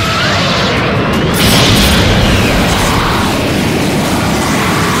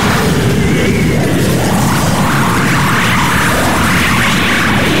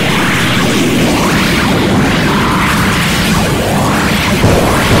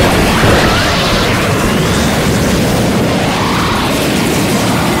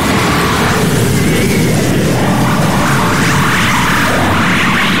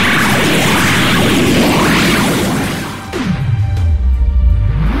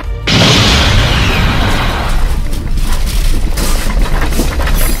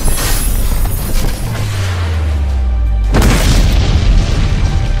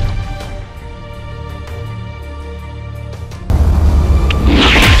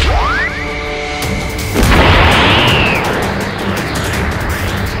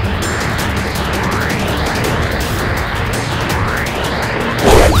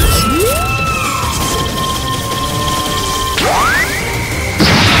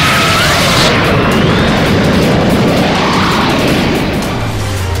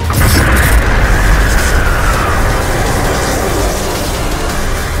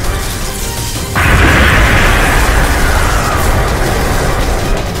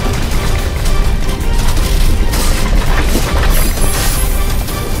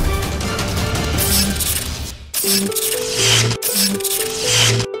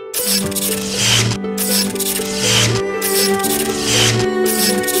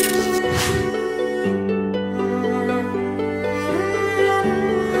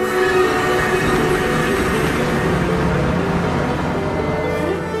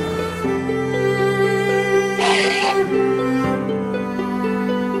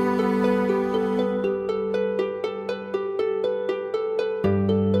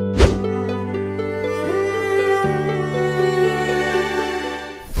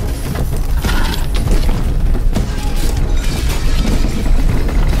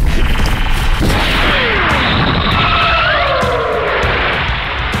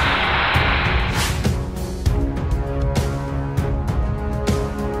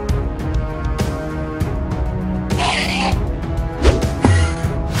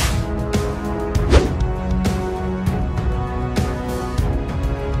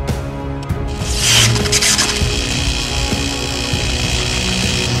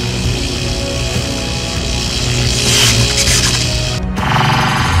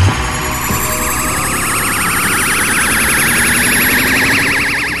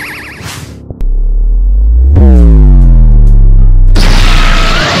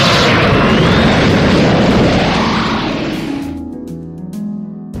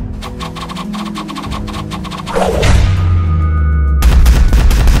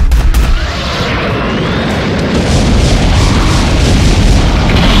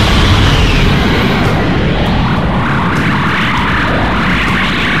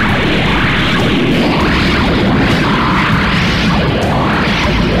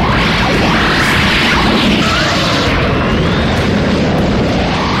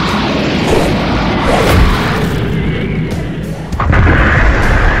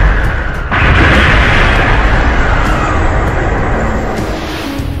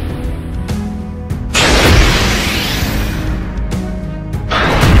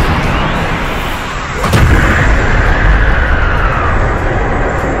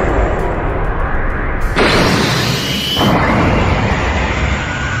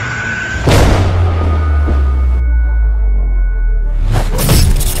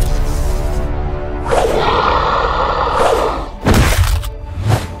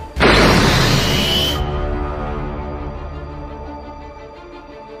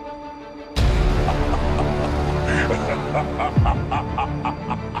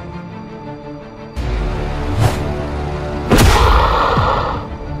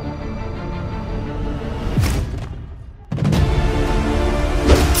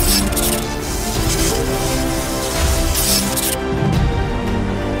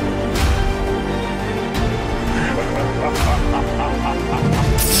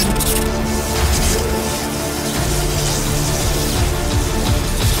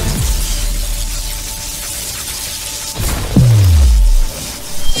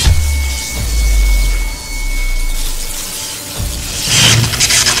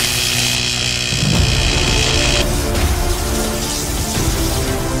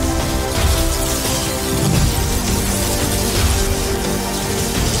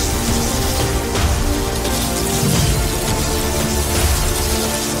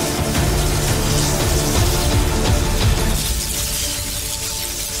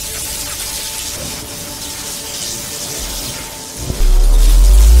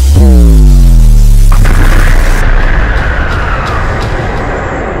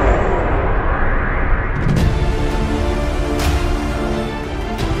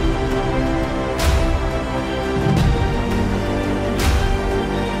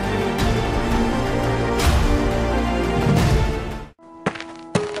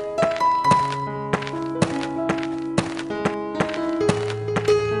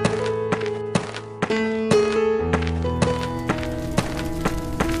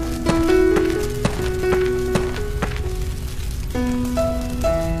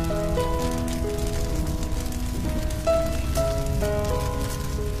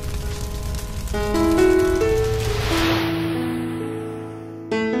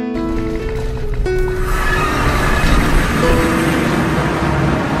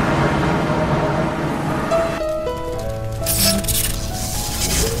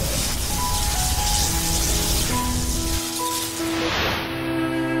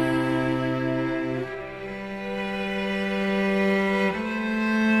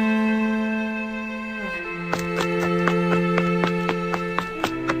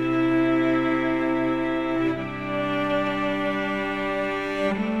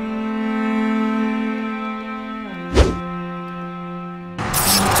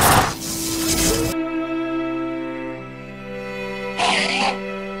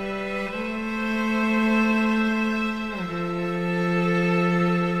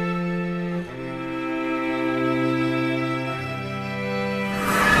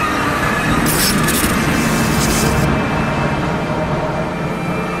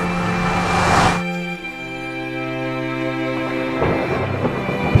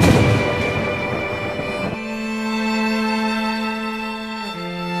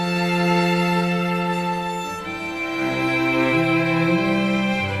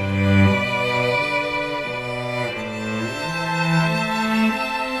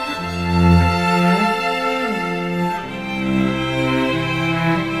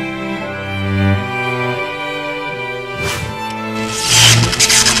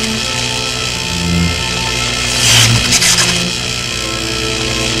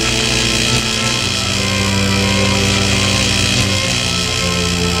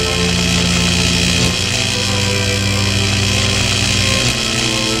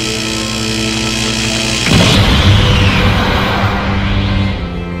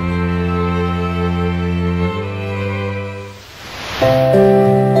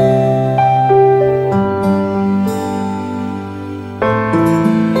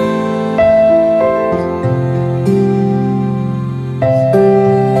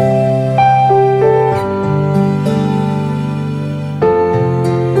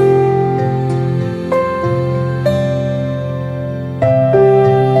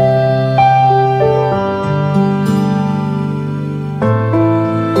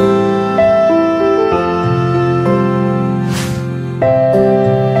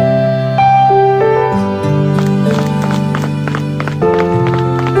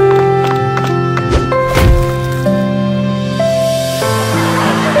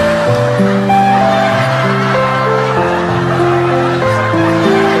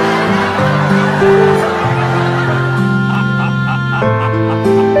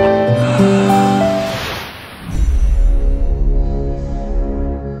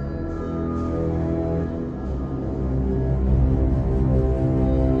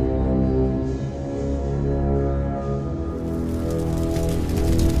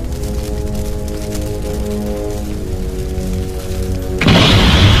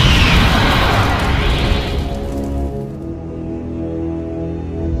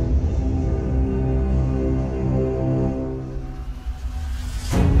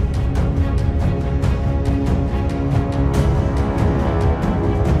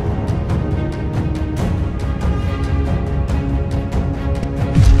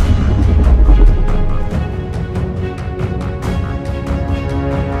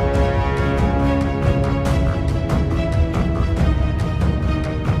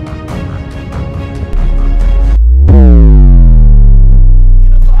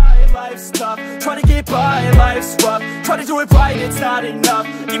 do it right, it's not enough.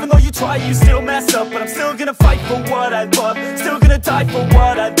 Even though you try, you still mess up. But I'm still gonna fight for what I love. Still gonna die for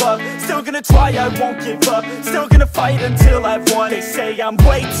what I love. Still gonna try, I won't give up. Still gonna fight until I've won. They say I'm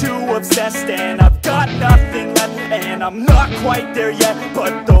way too obsessed and I've got nothing left, and I'm not quite there yet,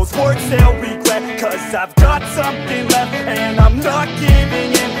 but those words they'll regret. Cause I've got something left and I'm not giving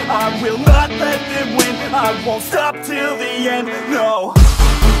in. I will not let them win. I won't stop till the end, no.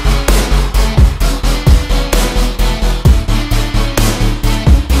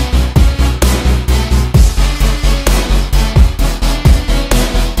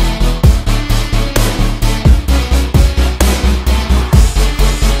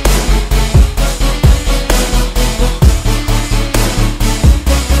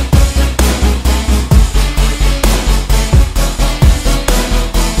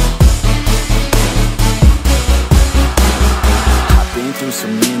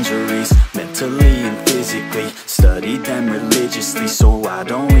 Some injuries, mentally and physically. Studied them religiously so I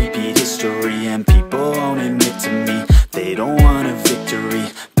don't repeat history. And people won't admit to me they don't want a victory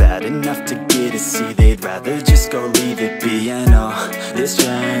bad enough to get a C. They'd rather just go leave it be. And this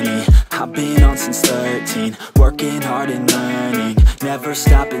journey I've been on since 13, working hard and learning, never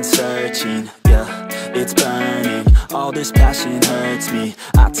stopping searching. Yeah, it's burning, all this passion hurts me.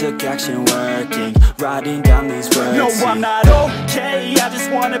 I took action working, writing down these words. No, I'm not okay, I just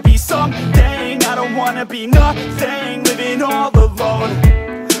wanna be something. I don't wanna be nothing, living all alone.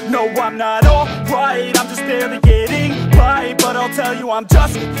 No, I'm not alright, I'm just barely getting by. But I'll tell you I'm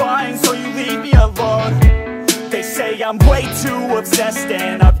just fine, so you leave me alone. They say I'm way too obsessed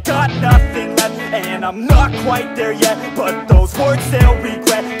and I've got nothing left, and I'm not quite there yet, but those words they'll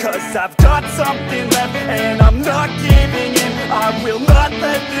regret. Cause I've got something left and I'm not giving in. I will not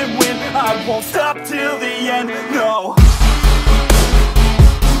let them win. I won't stop till the end, no.